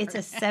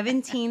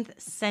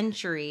 17th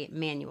century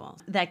manual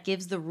that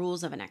gives the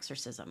rules of an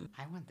exorcism.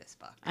 I want this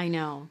book. I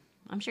know.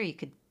 I'm sure you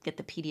could get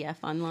the PDF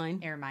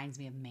online. It reminds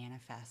me of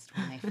Manifest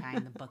when they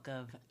find the book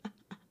of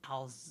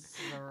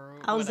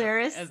Alzarus.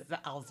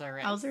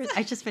 Alzarus.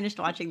 I just finished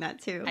watching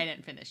that too. I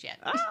didn't finish yet.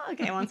 Oh,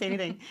 okay, I won't say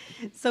anything.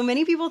 So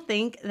many people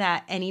think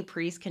that any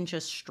priest can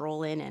just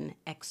stroll in and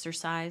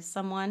exorcise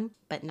someone,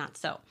 but not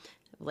so.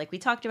 Like we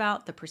talked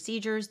about, the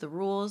procedures, the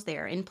rules, they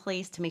are in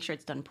place to make sure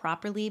it's done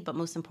properly, but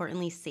most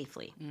importantly,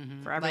 safely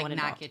for everyone Like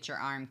involved. not get your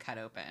arm cut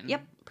open.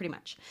 Yep, pretty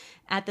much.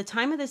 At the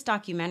time of this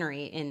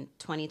documentary in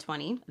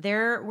 2020,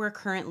 there were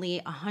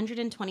currently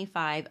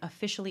 125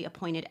 officially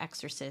appointed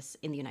exorcists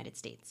in the United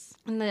States.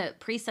 And the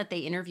priest that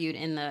they interviewed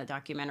in the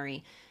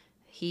documentary,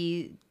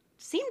 he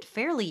seemed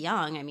fairly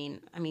young. I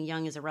mean,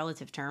 young is a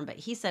relative term, but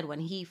he said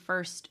when he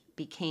first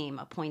became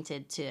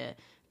appointed to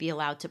be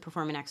allowed to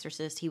perform an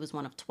exorcist, he was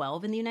one of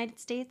 12 in the United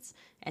States.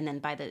 And then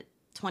by the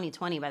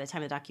 2020, by the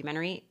time of the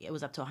documentary, it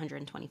was up to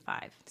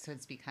 125. So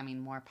it's becoming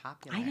more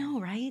popular. I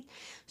know, right?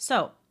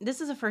 So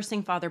this is the first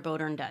thing Father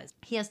Bodern does.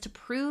 He has to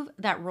prove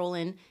that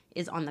Roland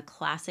is on the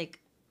classic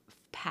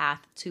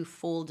path to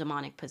full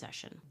demonic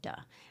possession. Duh.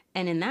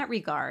 And in that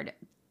regard,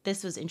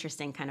 this was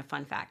interesting, kind of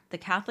fun fact. The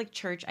Catholic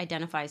Church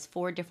identifies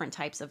 4 different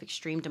types of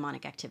extreme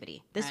demonic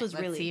activity. Let's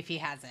see if he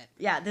has it.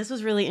 Yeah, this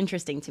was really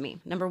interesting to me.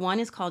 Number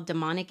 1 is called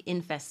demonic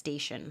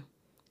infestation,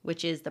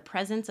 which is the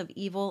presence of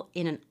evil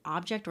in an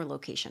object or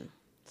location.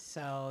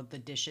 So the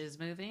dishes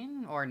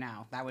moving, or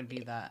no? That would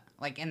be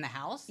like in the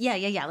house? Yeah,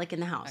 like in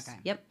the house. Okay.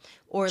 Yep.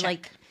 Or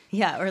Check.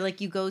 like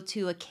you go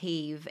to a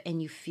cave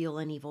and you feel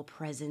an evil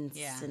presence.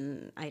 Yeah.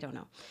 And I don't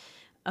know.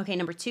 Okay,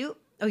 number 2.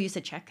 Oh, you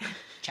said check.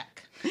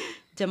 Check.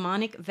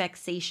 Demonic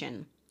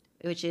vexation,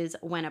 which is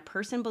when a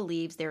person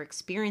believes they're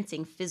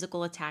experiencing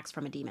physical attacks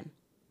from a demon.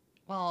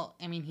 Well,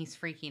 I mean, he's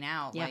freaking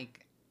out. Yeah.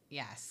 Like,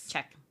 yes.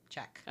 Check.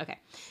 Okay.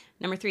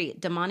 Number 3,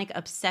 demonic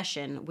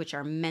obsession, which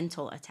are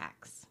mental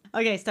attacks.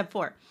 Okay, step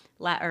 4,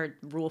 or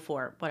rule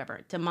 4,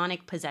 whatever.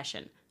 Demonic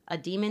possession. A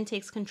demon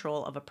takes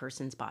control of a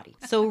person's body.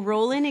 So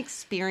Roland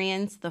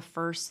experienced the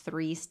first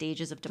 3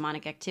 stages of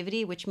demonic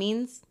activity, which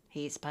means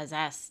he's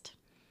possessed.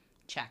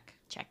 Check.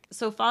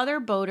 So Father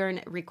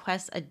Bodern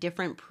requests a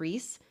different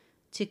priest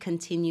to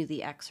continue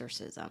the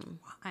exorcism.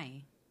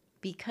 Why?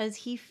 Because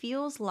he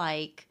feels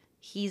like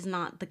he's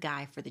not the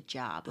guy for the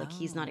job. Like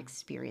he's not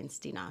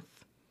experienced enough.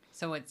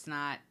 So it's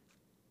not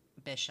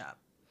Bishop.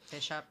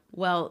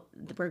 Well,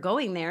 we're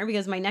going there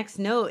because my next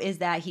note is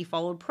that he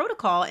followed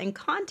protocol and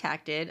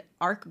contacted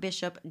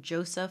Archbishop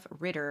Joseph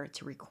Ritter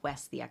to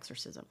request the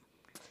exorcism.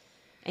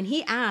 And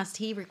he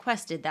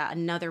requested that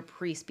another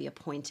priest be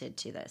appointed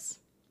to this.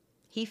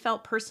 He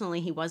felt personally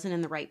he wasn't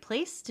in the right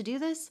place to do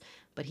this,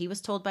 but he was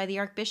told by the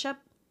Archbishop,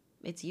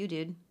 it's you,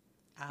 dude.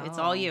 It's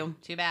all you.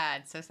 Too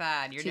bad. So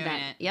sad. You're doing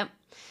it. Yep.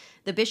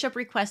 The bishop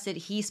requested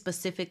he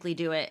specifically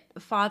do it.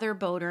 Father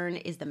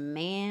Bodern is the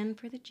man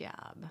for the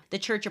job. The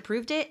church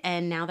approved it,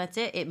 and now that's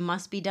it. It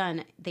must be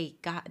done. They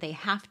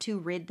have to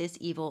rid this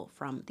evil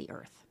from the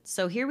earth.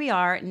 So here we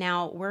are.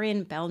 Now we're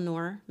in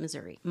Belnor,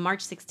 Missouri,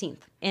 March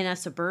 16th. In a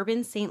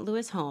suburban St.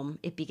 Louis home,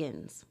 it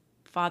begins.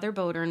 Father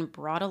Bodern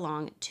brought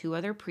along 2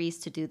 other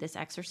priests to do this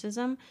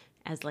exorcism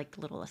as like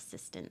little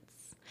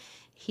assistants.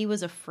 He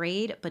was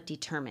afraid but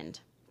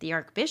determined. The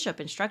archbishop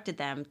instructed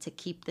them to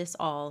keep this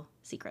all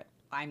secret.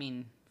 I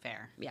mean,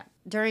 Fair. Yeah.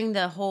 During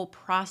the whole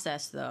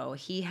process, though,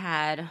 he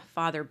had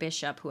Father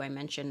Bishop, who I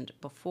mentioned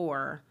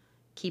before,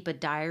 keep a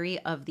diary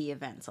of the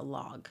events, a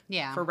log,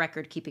 for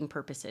record-keeping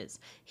purposes.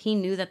 He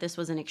knew that this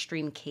was an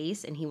extreme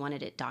case, and he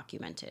wanted it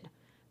documented.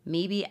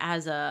 Maybe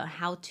as a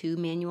how-to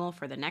manual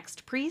for the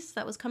next priest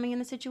that was coming in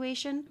the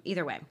situation.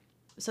 Either way.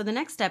 So the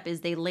next step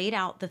is they laid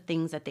out the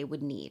things that they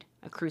would need.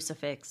 A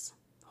crucifix,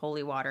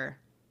 holy water,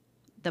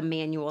 the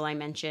manual I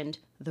mentioned,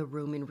 the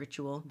Roman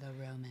ritual. The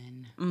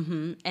Roman.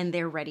 Mm-hmm. And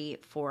they're ready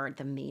for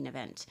the main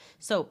event.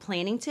 So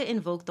planning to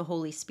invoke the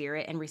Holy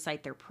Spirit and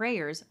recite their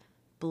prayers,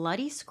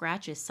 bloody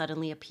scratches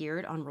suddenly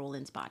appeared on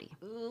Roland's body.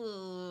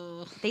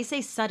 Ooh. They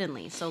say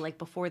suddenly, so like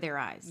before their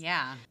eyes.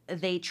 Yeah.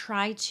 They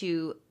try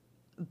to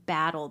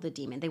battle the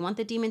demon. They want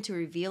the demon to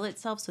reveal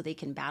itself so they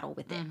can battle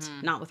with it,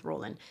 not with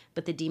Roland.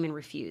 But the demon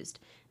refused.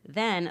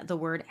 Then the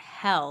word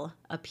hell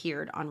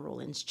appeared on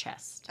Roland's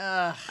chest.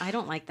 Ugh, I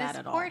don't like that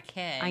at all. Poor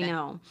kid. I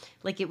know.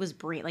 Like it was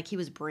like he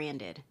was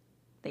branded,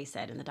 they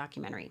said in the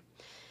documentary.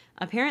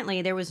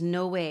 Apparently, there was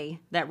no way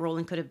that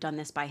Roland could have done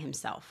this by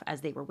himself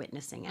as they were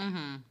witnessing it.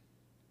 Mm-hmm.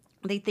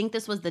 They think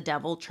this was the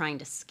devil trying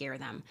to scare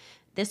them.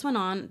 This went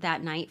on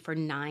that night for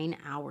 9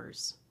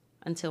 hours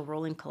until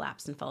Roland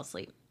collapsed and fell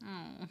asleep.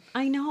 Oh.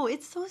 I know.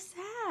 It's so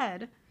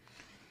sad.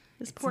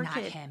 This poor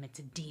kid. It's not him. It's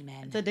a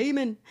demon. It's a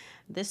demon.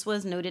 This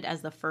was noted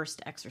as the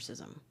first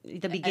exorcism.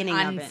 The beginning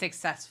of it.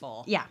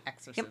 Unsuccessful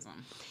exorcism.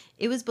 Yep.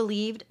 It was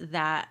believed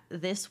that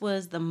this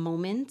was the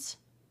moment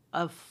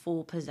of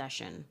full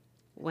possession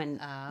when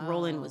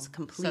Roland was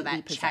completely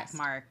possessed. So that check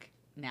mark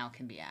now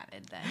can be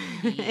added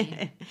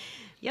then.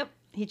 Yep.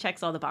 He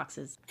checks all the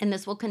boxes. And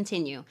this will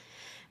continue.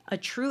 A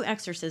true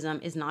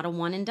exorcism is not a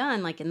one and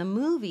done like in the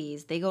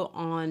movies. They go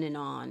on and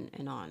on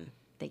and on.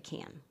 They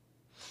can.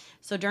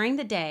 So during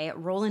the day,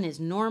 Roland is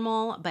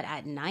normal, but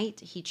at night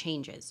he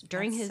changes.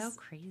 That's so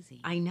crazy.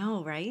 I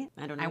know, right?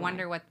 I don't know. I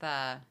wonder what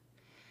the,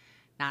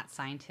 not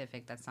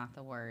scientific, that's not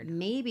the word.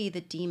 Maybe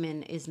the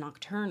demon is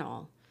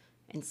nocturnal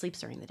and sleeps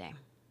during the day.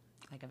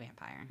 Like a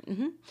vampire.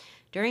 Mm-hmm.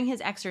 During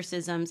his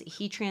exorcisms,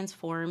 he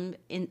transforms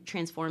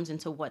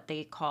into what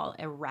they call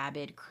a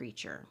rabid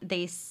creature.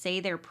 They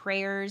say their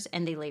prayers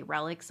and they lay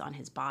relics on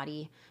his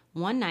body.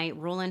 One night,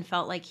 Roland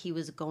felt like he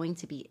was going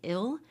to be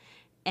ill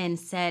and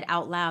said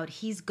out loud,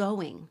 "He's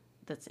going."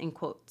 That's in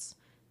quotes.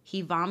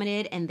 He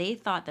vomited and they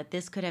thought that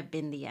this could have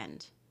been the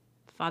end.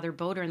 Father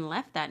Bodern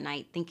left that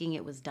night thinking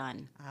it was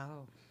done.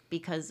 Oh.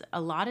 Because a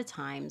lot of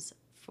times,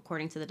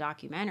 according to the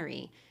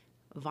documentary,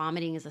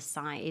 vomiting is a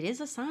sign. It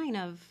is a sign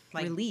of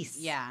release.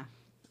 Yeah.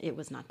 It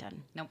was not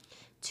done. Nope.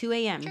 2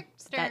 a.m.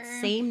 Trickster. That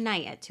same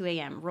night at 2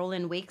 a.m.,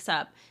 Roland wakes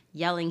up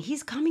yelling,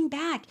 "He's coming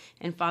back!"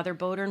 And Father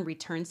Bodern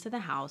returns to the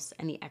house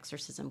and the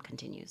exorcism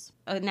continues.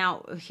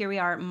 Now, here we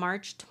are,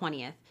 March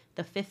 20th,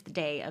 the 5th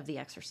day of the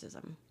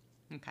exorcism.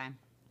 Okay.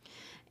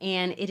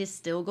 And it is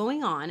still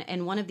going on.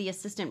 And one of the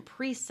assistant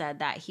priests said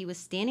that he was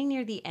standing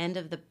near the end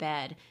of the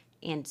bed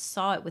and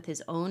saw it with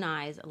his own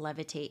eyes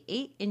levitate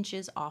 8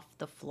 inches off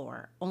the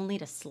floor, only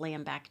to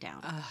slam back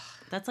down. Ugh.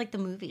 That's like the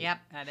movie. Yep,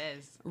 that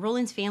is.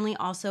 Roland's family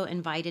also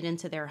invited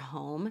into their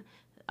home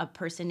a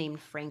person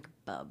named Frank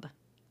Bubb.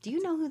 Do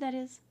you know who that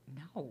is?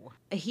 No.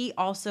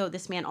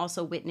 This man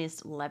also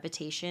witnessed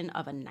levitation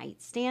of a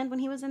nightstand when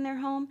he was in their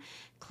home,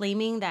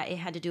 claiming that it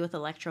had to do with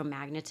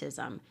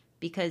electromagnetism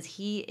because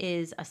he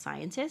is a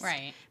scientist.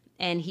 Right.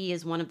 And he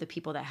is one of the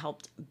people that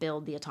helped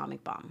build the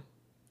atomic bomb.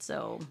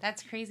 So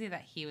that's crazy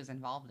that he was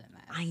involved in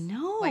this. I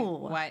know. Like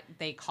what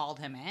they called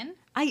him in?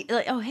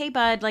 Oh, hey,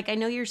 bud. Like, I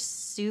know you're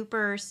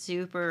super,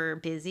 super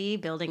busy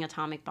building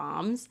atomic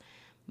bombs,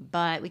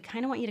 but we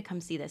kind of want you to come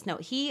see this. No,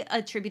 he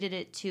attributed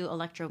it to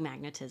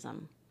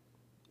electromagnetism.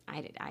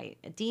 A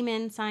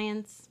demon,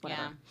 science,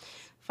 whatever. Yeah.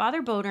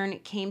 Father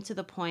Bodern came to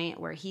the point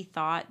where he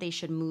thought they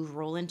should move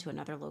Roland to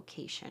another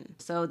location.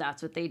 So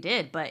that's what they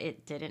did, but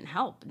it didn't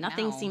help.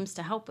 Nothing seems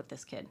to help with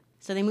this kid.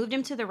 So they moved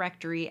him to the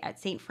rectory at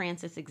St.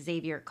 Francis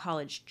Xavier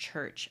College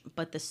Church.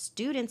 But the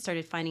students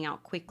started finding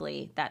out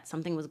quickly that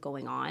something was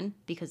going on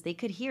because they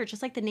could hear,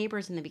 just like the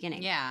neighbors in the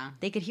beginning. Yeah.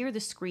 They could hear the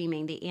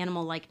screaming, the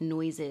animal-like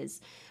noises,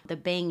 the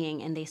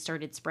banging, and they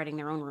started spreading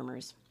their own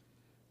rumors.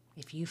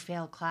 If you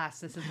fail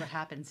class, this is what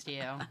happens to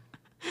you.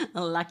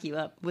 I'll lock you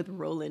up with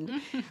Roland.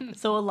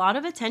 So a lot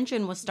of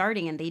attention was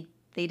starting, and they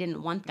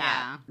didn't want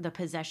that. Yeah. The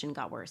possession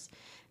got worse.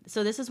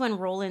 So this is when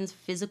Roland's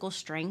physical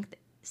strength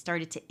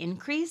started to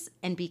increase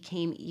and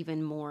became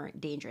even more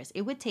dangerous.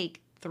 It would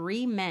take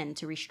 3 men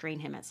to restrain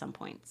him at some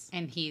points.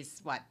 And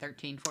he's,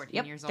 13,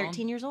 14 years old?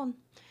 13 years old.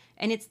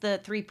 And it's the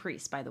 3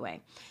 priests, by the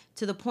way.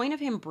 To the point of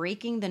him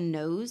breaking the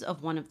nose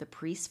of one of the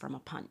priests from a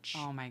punch.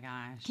 Oh, my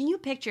gosh. Can you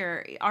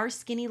picture our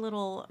skinny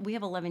little... We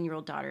have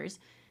 11-year-old daughters.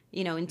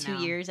 In 2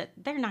 years,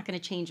 they're not going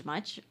to change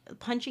much.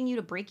 Punching you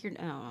to break your...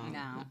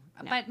 No.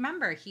 But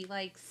remember, he,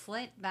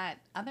 slit that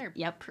other...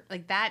 Yep.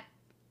 That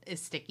is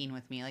sticking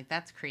with me.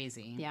 That's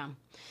crazy. Yeah.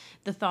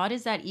 The thought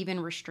is that even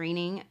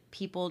restraining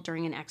people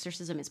during an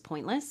exorcism is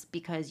pointless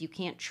because you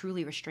can't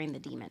truly restrain the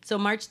demon. So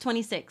March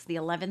 26th, the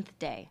 11th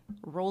day,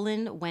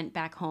 Roland went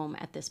back home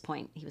at this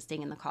point. He was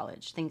staying in the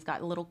college. Things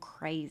got a little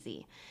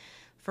crazy.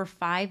 For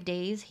 5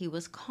 days, he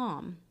was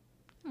calm.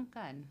 Oh,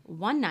 good.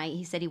 One night,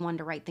 he said he wanted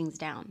to write things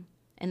down.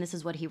 And this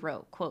is what he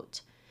wrote,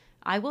 quote,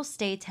 "I will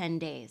stay 10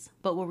 days,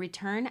 but will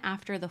return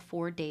after the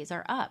 4 days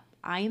are up.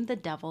 I am the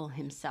devil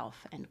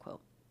himself," end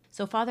quote.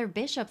 So Father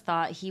Bishop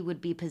thought he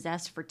would be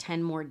possessed for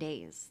 10 more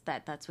days.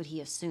 That's what he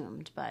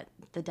assumed, but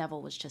the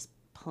devil was just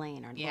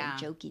playing our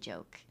little jokey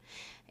joke.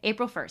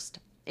 April 1st,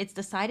 it's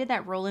decided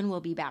that Roland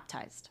will be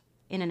baptized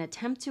in an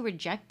attempt to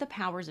reject the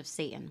powers of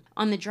Satan.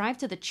 On the drive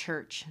to the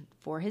church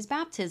for his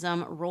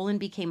baptism, Roland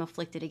became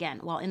afflicted again.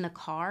 While in the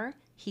car,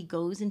 he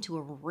goes into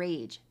a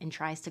rage and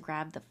tries to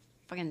grab the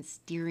fucking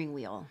steering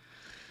wheel.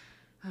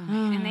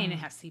 And they didn't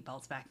have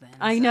seatbelts back then.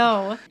 I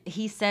know.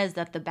 He says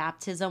that the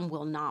baptism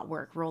will not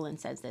work. Roland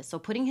says this. So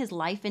putting his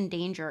life in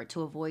danger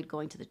to avoid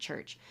going to the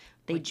church.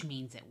 Which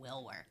means it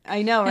will work.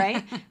 I know,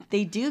 right?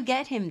 They do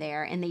get him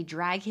there, and they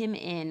drag him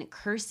in,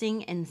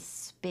 cursing and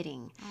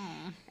spitting.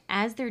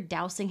 As they're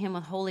dousing him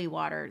with holy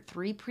water,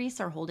 3 priests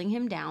are holding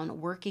him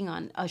down, working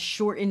on a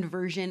shortened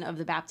version of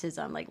the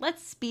baptism. Like,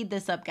 let's speed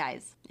this up,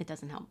 guys. It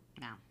doesn't help.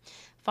 No.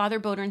 Father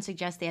Bodern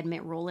suggests they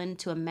admit Roland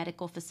to a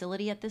medical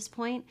facility at this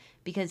point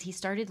because he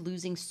started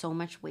losing so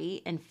much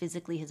weight and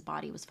physically his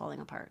body was falling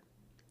apart,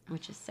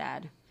 which is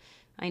sad.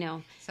 I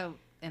know. So,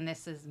 and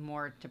this is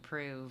more to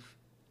prove,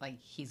 like,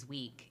 he's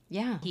weak.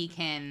 Yeah. He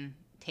can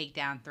take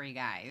down 3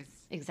 guys.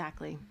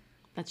 Exactly.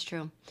 That's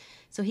true.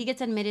 So he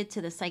gets admitted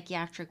to the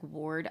psychiatric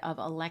ward of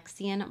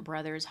Alexian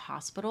Brothers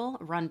Hospital,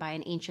 run by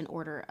an ancient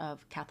order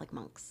of Catholic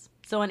monks.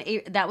 So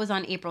that was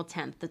on April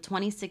 10th, the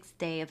 26th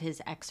day of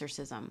his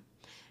exorcism.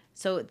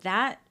 So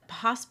that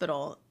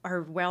hospital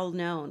were well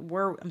known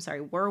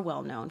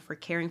for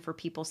caring for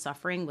people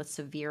suffering with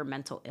severe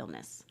mental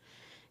illness.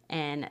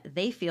 And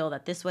they feel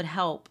that this would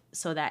help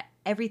so that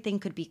everything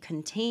could be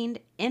contained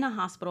in a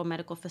hospital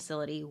medical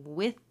facility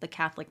with the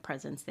Catholic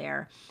presence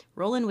there.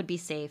 Roland would be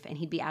safe and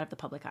he'd be out of the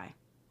public eye,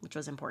 which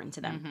was important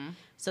to them. Mm-hmm.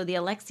 So the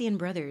Alexian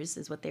Brothers,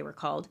 is what they were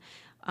called,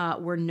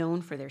 were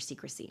known for their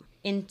secrecy.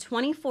 In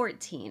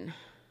 2014...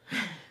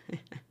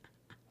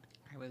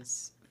 I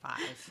was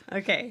 5.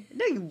 Okay.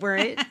 No, you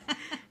weren't.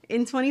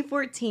 In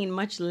 2014,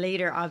 much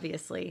later,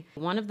 obviously,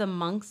 one of the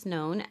monks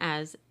known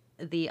as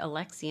the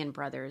Alexian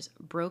Brothers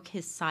broke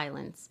his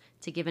silence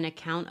to give an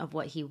account of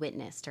what he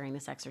witnessed during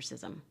this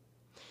exorcism.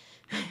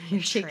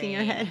 You're shaking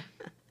your head.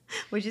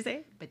 What'd you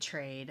say?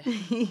 Betrayed.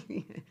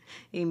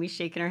 Amy's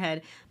shaking her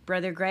head.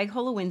 Brother Greg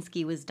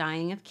Holowinski was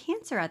dying of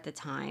cancer at the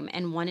time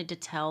and wanted to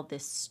tell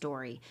this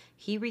story.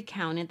 He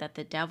recounted that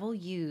the devil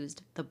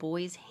used the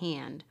boy's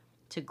hand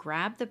to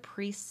grab the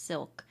priest's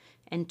silk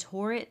and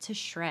tore it to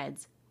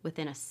shreds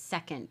within a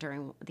second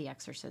during the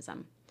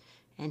exorcism.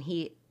 And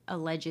he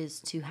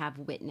alleges to have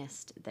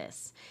witnessed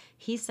this.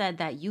 He said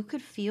that you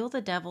could feel the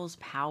devil's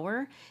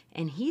power,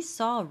 and he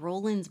saw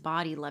Roland's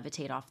body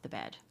levitate off the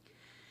bed.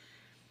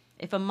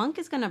 If a monk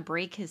is going to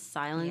break his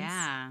silence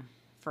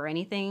for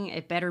anything,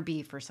 it better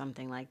be for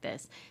something like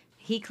this.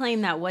 He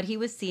claimed that what he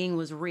was seeing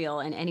was real,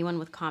 and anyone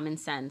with common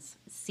sense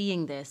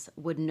seeing this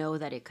would know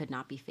that it could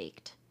not be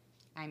faked.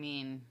 I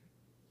mean,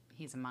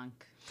 he's a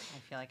monk. I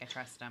feel like I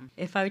trust him.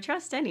 If I would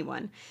trust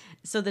anyone.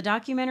 So the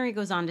documentary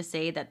goes on to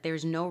say that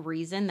there's no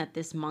reason that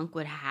this monk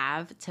would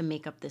have to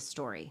make up this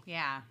story.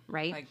 Yeah.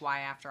 Right? Like, why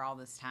after all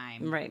this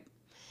time? Right.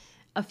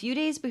 A few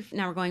days before,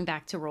 now we're going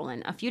back to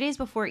Roland. A few days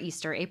before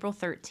Easter, April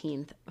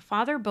 13th,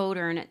 Father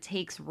Bodern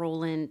takes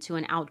Roland to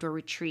an outdoor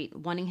retreat,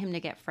 wanting him to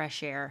get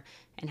fresh air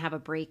and have a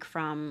break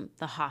from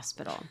the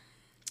hospital.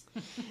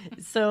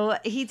 So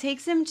he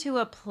takes him to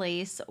a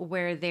place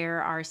where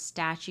there are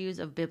statues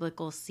of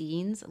biblical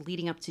scenes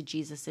leading up to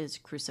Jesus's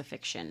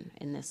crucifixion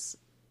in this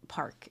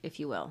park, if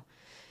you will.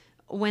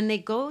 When they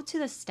go to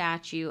the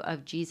statue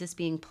of Jesus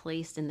being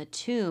placed in the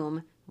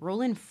tomb,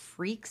 Roland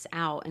freaks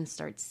out and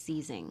starts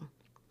seizing.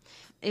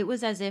 It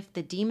was as if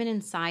the demon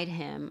inside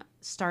him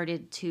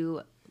started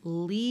to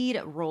lead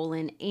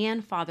Roland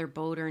and Father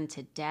Bodern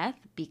to death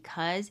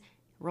because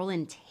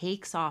Roland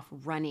takes off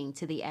running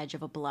to the edge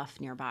of a bluff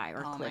nearby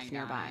or cliff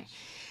nearby.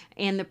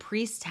 And the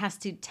priest has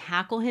to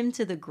tackle him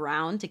to the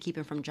ground to keep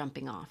him from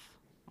jumping off.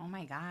 Oh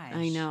my gosh.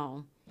 I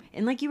know.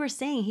 And like you were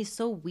saying, he's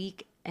so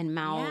weak and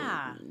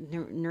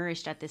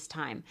malnourished at this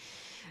time.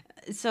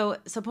 So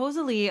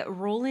supposedly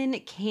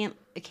Roland came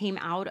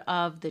out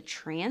of the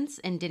trance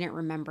and didn't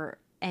remember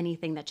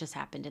anything that just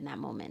happened in that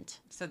moment.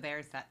 So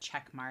there's that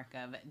check mark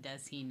of,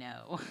 does he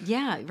know?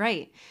 Yeah,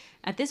 right.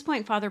 At this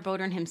point, Father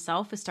Bodern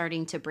himself is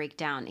starting to break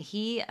down.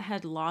 He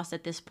had lost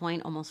at this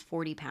point almost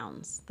 40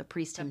 pounds, the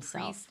priest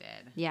himself. The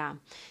priest did? Yeah.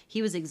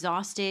 He was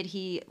exhausted.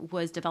 He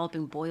was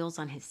developing boils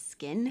on his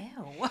skin.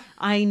 Ew.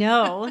 I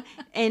know.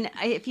 And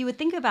if you would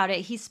think about it,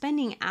 he's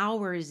spending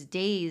hours,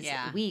 days,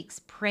 weeks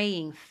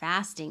praying,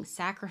 fasting,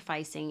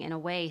 sacrificing in a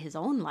way his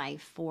own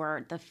life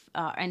for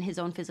and his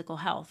own physical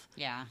health.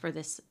 Yeah. For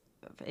this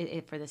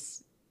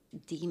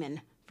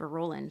demon for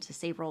Roland, to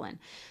save Roland.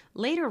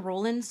 Later,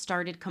 Roland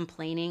started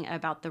complaining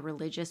about the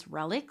religious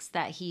relics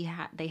that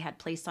they had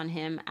placed on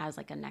him as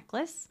like a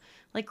necklace,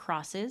 like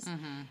crosses,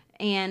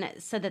 and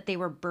said that they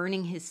were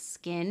burning his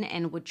skin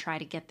and would try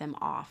to get them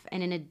off.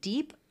 And in a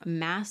deep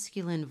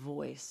masculine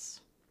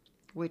voice,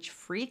 which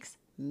freaks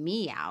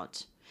me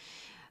out,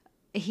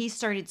 he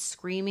started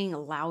screaming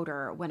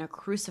louder when a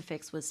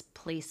crucifix was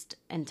placed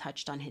and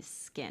touched on his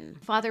skin.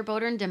 Father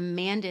Bodern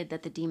demanded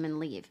that the demon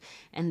leave,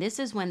 and this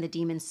is when the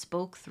demon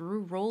spoke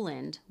through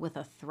Roland with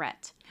a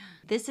threat.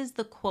 This is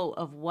the quote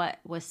of what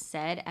was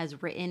said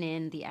as written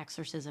in the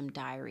Exorcism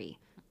diary,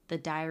 the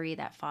diary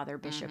that Father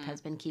Bishop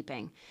has been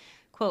keeping.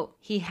 Quote,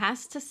 he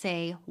has to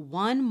say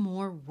one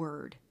more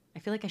word. I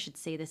feel like I should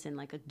say this in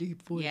like a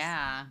deep voice.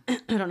 Yeah. I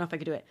don't know if I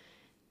could do it.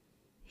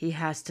 He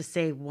has to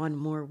say one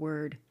more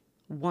word.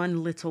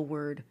 One little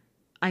word.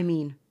 I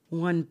mean,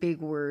 one big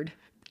word.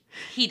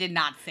 He did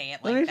not say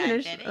it like that,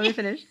 did he? Let me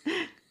finish.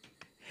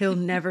 He'll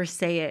never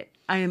say it.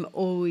 I am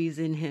always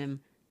in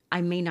him.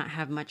 I may not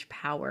have much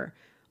power,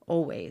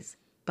 always,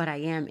 but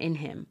I am in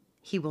him.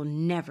 He will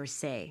never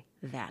say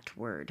that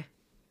word.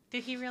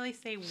 Did he really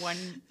say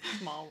one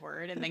small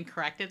word and then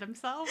corrected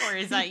himself? Or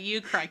is that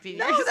you correcting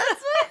No,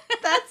 yourself?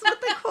 that's what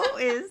the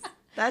quote is.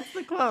 That's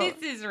the quote.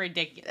 This is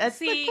ridiculous. That's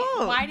See, the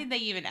quote. Why did they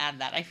even add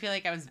that? I feel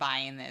like I was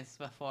buying this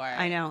before.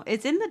 I know.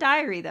 It's in the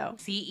diary, though.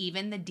 See,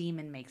 even the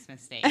demon makes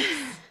mistakes.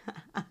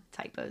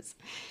 Typos.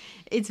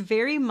 It's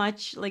very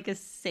much like a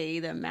say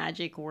the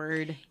magic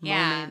word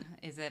moment.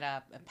 Is it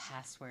a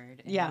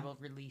password? And Yeah. it will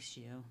release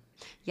you.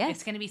 Yes.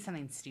 It's going to be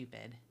something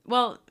stupid.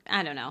 Well,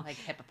 I don't know. Like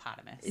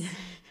hippopotamus. It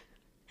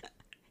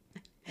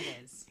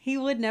is. He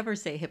would never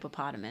say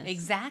hippopotamus.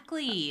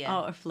 Exactly.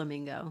 Oh, or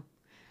flamingo.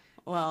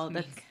 Well,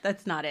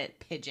 that's not it.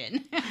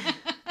 Pigeon.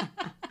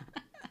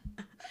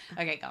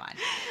 Okay, go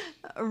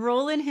on.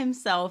 Roland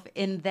himself,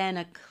 in then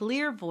a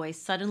clear voice,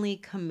 suddenly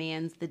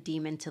commands the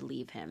demon to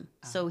leave him.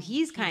 So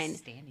he's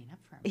standing up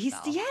for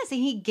himself. Yes,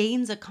 and he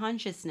gains a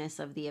consciousness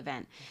of the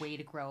event. Way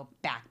to grow a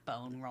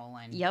backbone,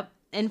 Roland. Yep.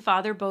 And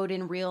Father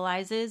Bodern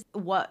realizes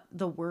what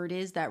the word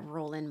is that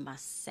Roland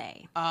must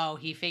say. Oh,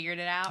 he figured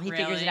it out? He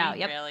really? figures it out,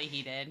 yep. Really,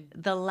 he did?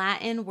 The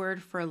Latin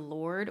word for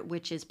Lord,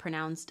 which is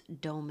pronounced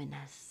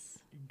Dominus.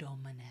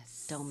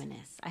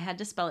 Dominus. I had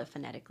to spell it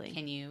phonetically.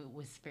 Can you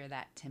whisper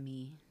that to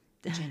me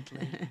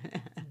gently?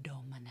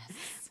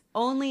 Dominus.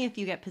 Only if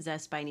you get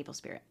possessed by an evil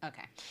spirit.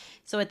 Okay.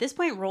 So at this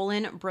point,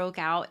 Roland broke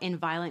out in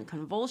violent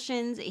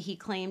convulsions. He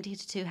claimed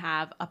to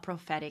have a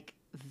prophetic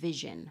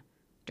vision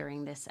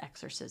during this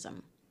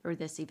exorcism or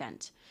this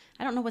event.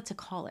 I don't know what to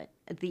call it.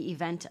 The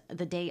event,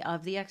 the day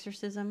of the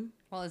exorcism.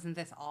 Well, isn't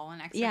this all an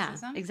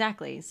exorcism? Yeah,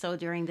 exactly. So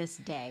during this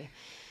day.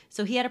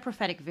 So he had a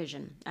prophetic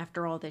vision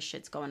after all this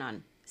shit's going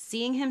on.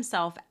 Seeing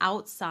himself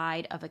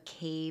outside of a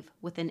cave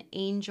with an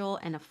angel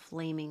and a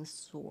flaming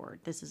sword.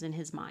 This is in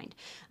his mind.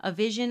 A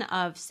vision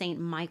of Saint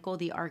Michael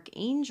the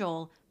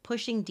Archangel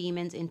pushing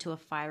demons into a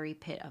fiery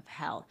pit of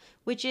hell,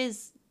 which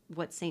is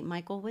what Saint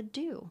Michael would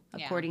do,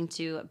 according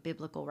to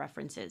biblical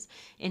references.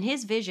 In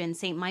his vision,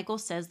 Saint Michael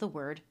says the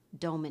word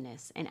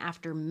Dominus, and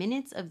after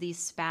minutes of these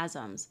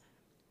spasms,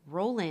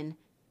 Roland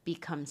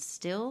becomes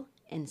still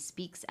and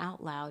speaks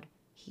out loud,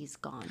 he's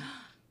gone.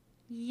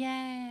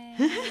 Yay.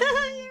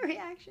 Your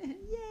reaction.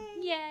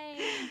 Yay. Yay.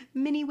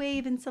 Mini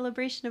wave in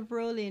celebration of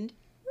Roland.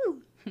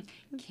 Woo.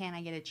 Can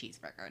I get a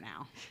cheeseburger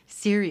now?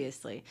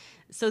 Seriously.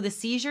 So the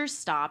seizures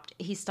stopped.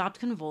 He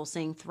stopped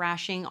convulsing,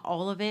 thrashing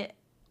all of it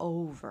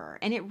over.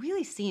 And it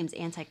really seems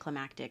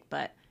anticlimactic,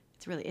 but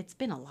it's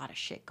been a lot of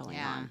shit going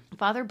on.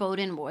 Father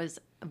Bodern was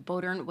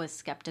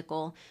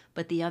skeptical,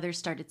 but the others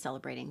started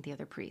celebrating, the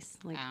other priests.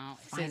 Like,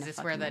 so is this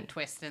where the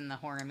twist in the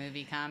horror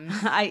movie comes?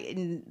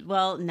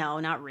 Well,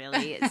 no, not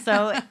really.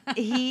 So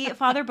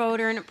Father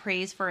Bodern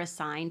prays for a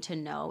sign to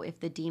know if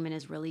the demon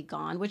is really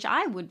gone, which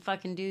I would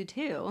fucking do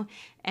too.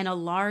 And a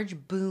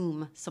large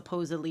boom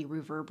supposedly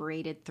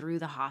reverberated through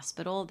the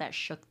hospital that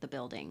shook the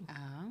building.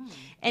 Oh.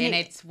 And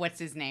it's, what's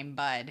his name,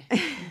 Bud?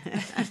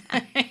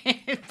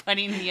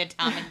 Putting the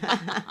atomic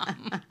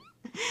bomb.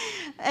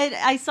 And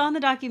I saw in the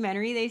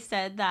documentary, they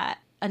said that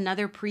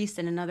another priest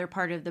in another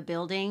part of the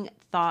building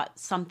thought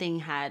something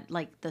had,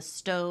 like the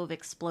stove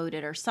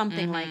exploded or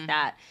something like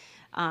that.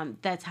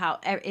 That's how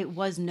it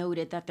was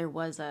noted that there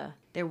was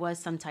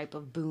some type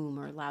of boom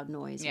or loud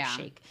noise or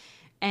shake.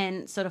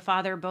 And so to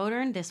Father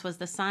Bodern, this was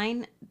the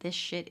sign, this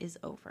shit is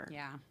over.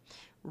 Yeah.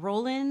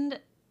 Roland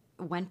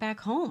went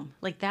back home.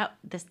 Like that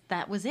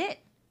was it.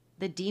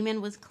 The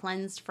demon was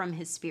cleansed from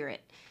his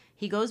spirit.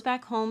 He goes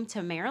back home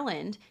to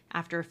Maryland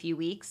after a few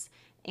weeks,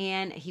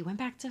 and he went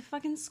back to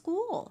fucking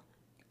school.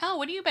 Oh,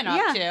 what have you been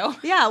up to?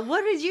 Yeah,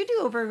 what did you do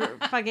over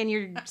fucking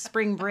your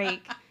spring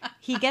break?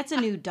 He gets a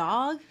new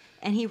dog,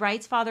 and he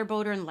writes Father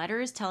Bodern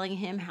letters telling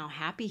him how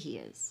happy he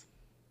is.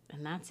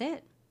 And that's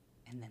it.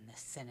 And then the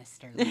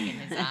sinister look in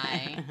his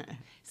eye.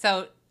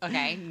 So,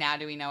 okay, now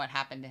do we know what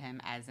happened to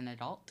him as an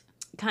adult?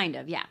 Kind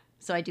of, yeah.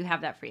 So I do have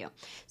that for you.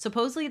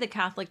 Supposedly, the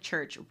Catholic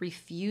Church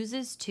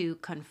refuses to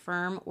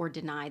confirm or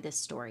deny this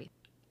story.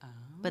 Oh.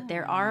 But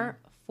there are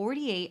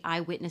 48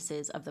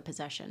 eyewitnesses of the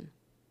possession.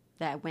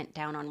 that went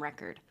down on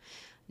record.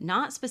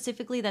 Not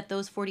specifically that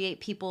those 48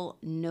 people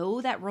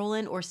know that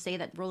Roland or say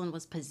that Roland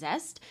was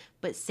possessed,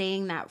 but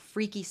saying that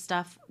freaky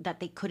stuff that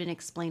they couldn't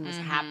explain was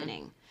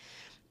happening.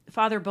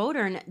 Father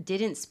Bodern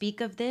didn't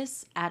speak of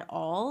this at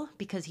all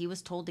because he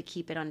was told to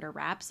keep it under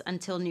wraps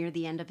until near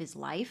the end of his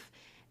life.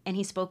 And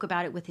he spoke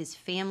about it with his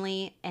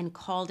family and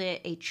called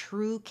it a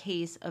true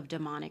case of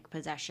demonic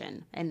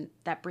possession. And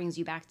that brings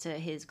you back to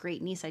his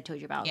great niece I told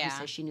you about who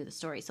says she knew the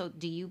story. So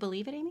do you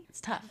believe it, Amy? It's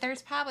tough.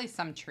 There's probably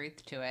some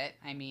truth to it.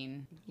 I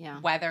mean,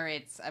 whether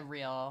it's a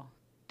real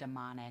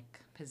demonic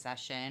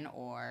possession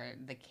or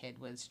the kid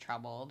was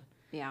troubled.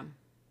 Yeah.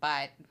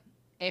 But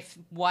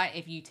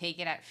if you take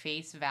it at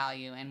face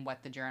value and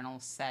what the journal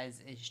says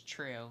is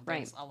true,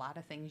 there's a lot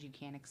of things you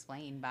can't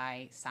explain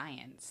by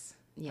science,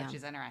 which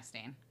is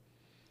interesting.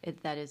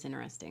 That is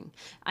interesting.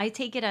 I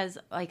take it as,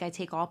 like, I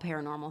take all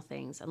paranormal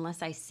things.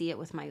 Unless I see it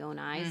with my own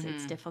eyes,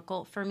 it's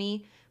difficult for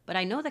me. But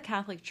I know the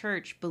Catholic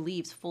Church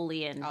believes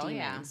fully in demons.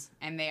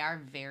 Yeah. And they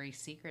are very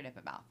secretive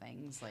about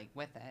things, like,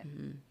 with it.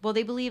 Well,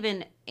 they believe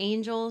in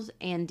angels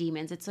and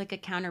demons. It's like a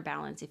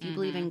counterbalance. If you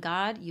believe in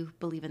God, you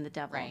believe in the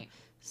devil. Right.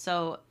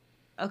 So,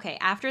 okay,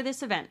 after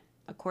this event,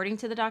 according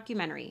to the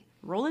documentary,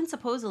 Roland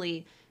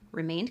supposedly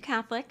remained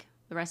Catholic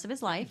the rest of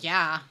his life.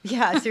 Yeah.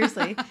 Yeah,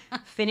 seriously.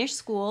 Finished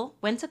school,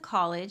 went to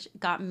college,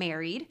 got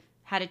married,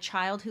 had a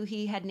child who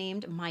he had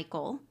named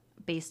Michael,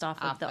 based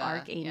off of the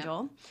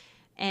Archangel,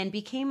 and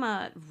became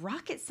a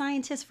rocket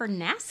scientist for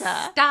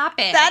NASA. Stop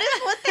it. That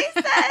is what they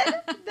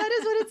said. That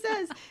is what it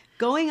says.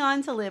 Going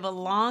on to live a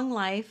long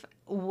life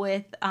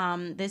with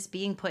this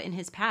being put in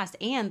his past.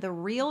 And the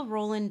real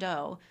Roland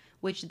Doe,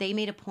 which they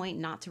made a point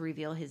not to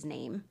reveal his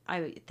name.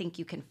 I think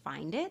you can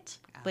find it,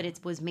 but it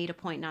was made a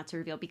point not to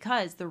reveal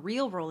because the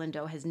real Roland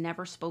Doe has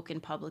never spoken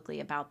publicly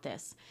about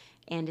this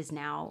and is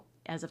now,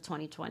 as of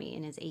 2020,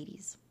 in his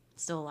 80s.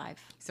 Still alive.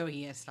 So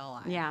he is still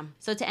alive. Yeah.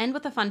 So to end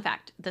with a fun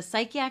fact, the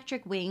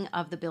psychiatric wing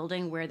of the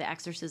building where the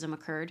exorcism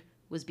occurred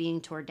was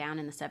being torn down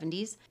in the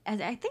 70s. As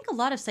I think a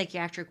lot of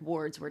psychiatric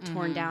wards were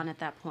torn down at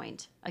that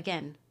point.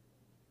 Again,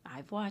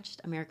 I've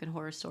watched American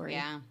Horror Story.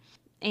 Yeah.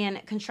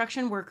 And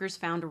construction workers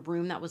found a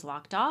room that was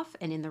locked off,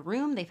 and in the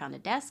room they found a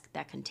desk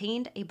that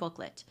contained a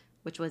booklet,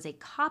 which was a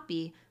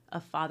copy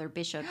of Father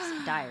Bishop's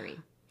diary.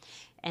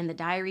 And the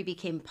diary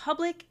became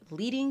public,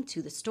 leading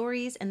to the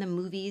stories and the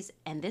movies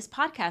and this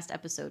podcast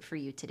episode for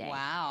you today.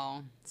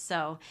 Wow.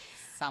 So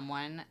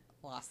someone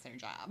lost their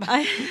job.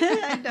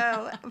 I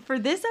know. For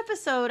this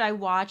episode, I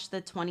watched the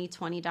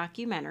 2020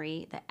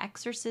 documentary, The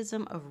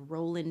Exorcism of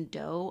Roland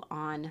Doe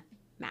on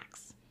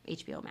Max,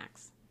 HBO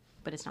Max.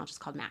 But it's now just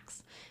called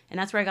Max. And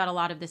that's where I got a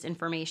lot of this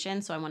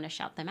information, so I want to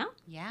shout them out.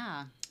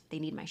 Yeah. They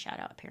need my shout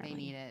out, apparently.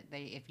 They need it.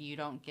 If you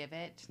don't give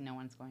it, no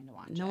one's going to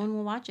watch it. No one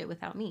will watch it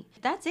without me.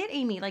 That's it,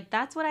 Amy. Like,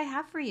 that's what I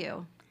have for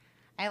you.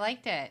 I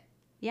liked it.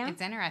 Yeah?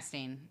 It's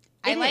interesting.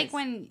 I like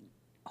when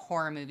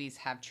horror movies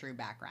have true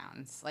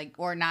backgrounds, like,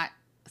 or not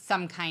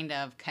some kind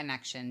of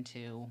connection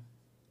to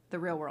the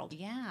real world.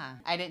 Yeah.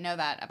 I didn't know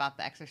that about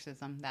The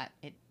Exorcism, that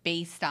it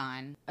based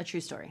on a true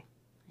story.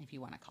 If you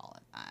want to call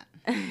it that.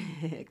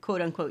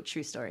 Quote unquote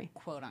true story.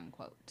 Quote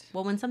unquote.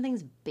 Well, when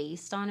something's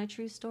based on a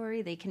true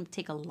story, they can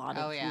take a lot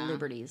of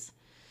liberties.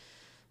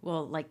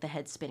 Well, like the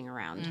head spinning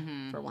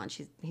around, for one.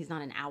 He's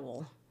not an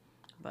owl.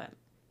 But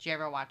did you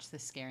ever watch the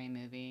Scary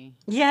Movie?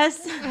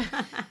 Yes.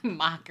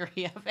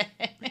 Mockery of it.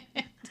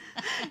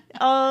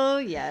 Oh,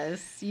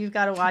 yes. You've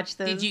got to watch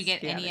those. Did you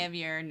get any of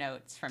your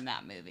notes from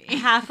that movie?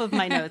 Half of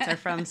my notes are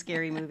from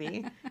Scary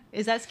Movie.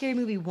 Is that Scary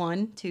Movie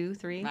 1, 2,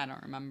 3? I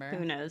don't remember.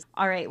 Who knows?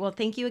 All right. Well,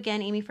 thank you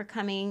again, Amy, for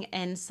coming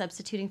and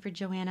substituting for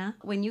Joanna.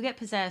 When you get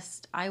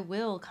possessed, I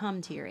will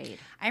come to your aid.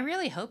 I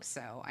really hope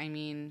so. I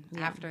mean,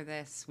 after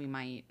this, we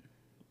might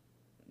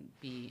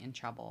be in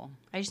trouble.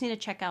 I just need to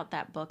check out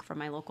that book from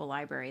my local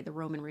library, The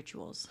Roman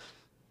Rituals.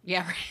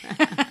 Yeah,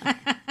 right.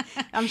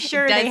 I'm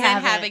sure they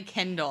have a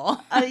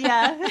Kindle.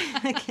 Yeah,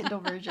 a Kindle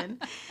version.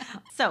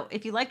 So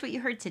if you liked what you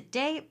heard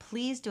today,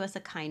 please do us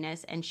a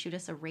kindness and shoot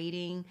us a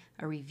rating,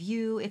 a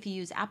review. If you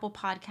use Apple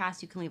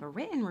Podcasts, you can leave a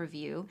written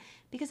review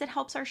because it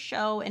helps our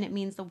show and it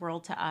means the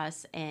world to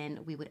us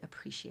and we would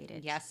appreciate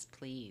it. Yes,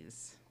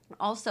 please.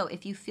 Also,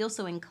 if you feel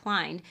so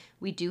inclined,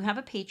 we do have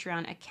a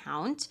Patreon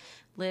account,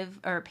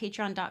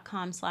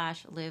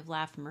 patreon.com/Live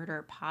Laugh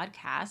Murder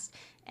Podcast.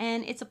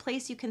 And it's a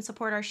place you can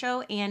support our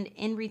show and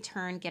in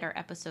return get our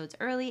episodes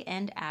early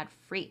and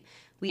ad-free.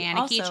 And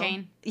a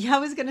keychain. Yeah, I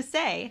was going to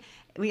say,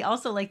 we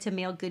also like to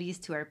mail goodies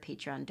to our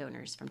Patreon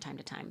donors from time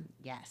to time.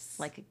 Yes.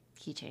 Like a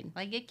keychain.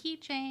 Like a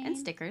keychain. And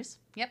stickers.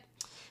 Yep.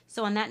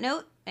 So on that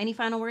note, any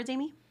final words,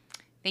 Amy?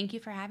 Thank you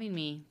for having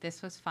me.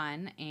 This was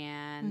fun.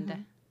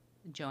 And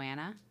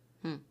Joanna,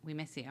 we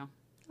miss you.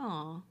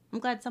 Aw, I'm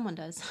glad someone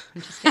does.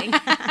 I'm just kidding.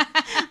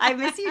 I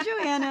miss you,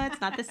 Joanna.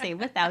 It's not the same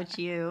without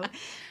you.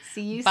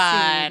 See you soon.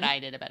 But I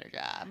did a better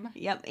job.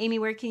 Yep. Amy,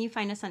 where can you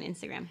find us on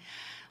Instagram?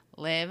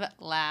 Live,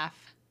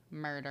 Laugh,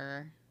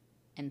 Murder,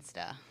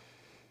 Insta.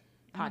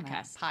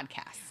 Podcast.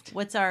 Podcast.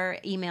 What's our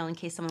email in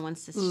case someone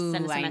wants to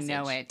send us a message?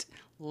 I know it.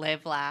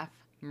 Live, Laugh,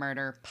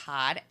 Murder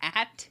Pod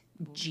at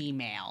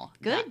Gmail.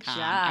 Good job.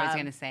 I was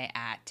going to say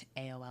at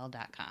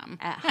AOL.com.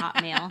 At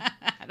Hotmail.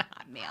 At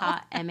Hotmail.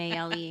 Hot,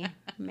 M-A-L-E,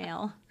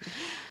 mail.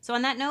 So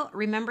on that note,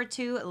 remember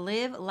to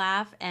live,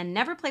 laugh, and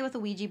never play with a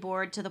Ouija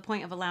board to the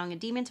point of allowing a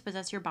demon to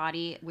possess your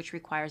body, which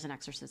requires an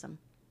exorcism.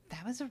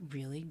 That was a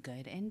really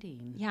good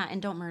ending. Yeah,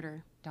 and don't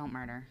murder. Don't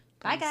murder.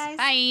 Bye, guys.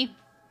 Bye.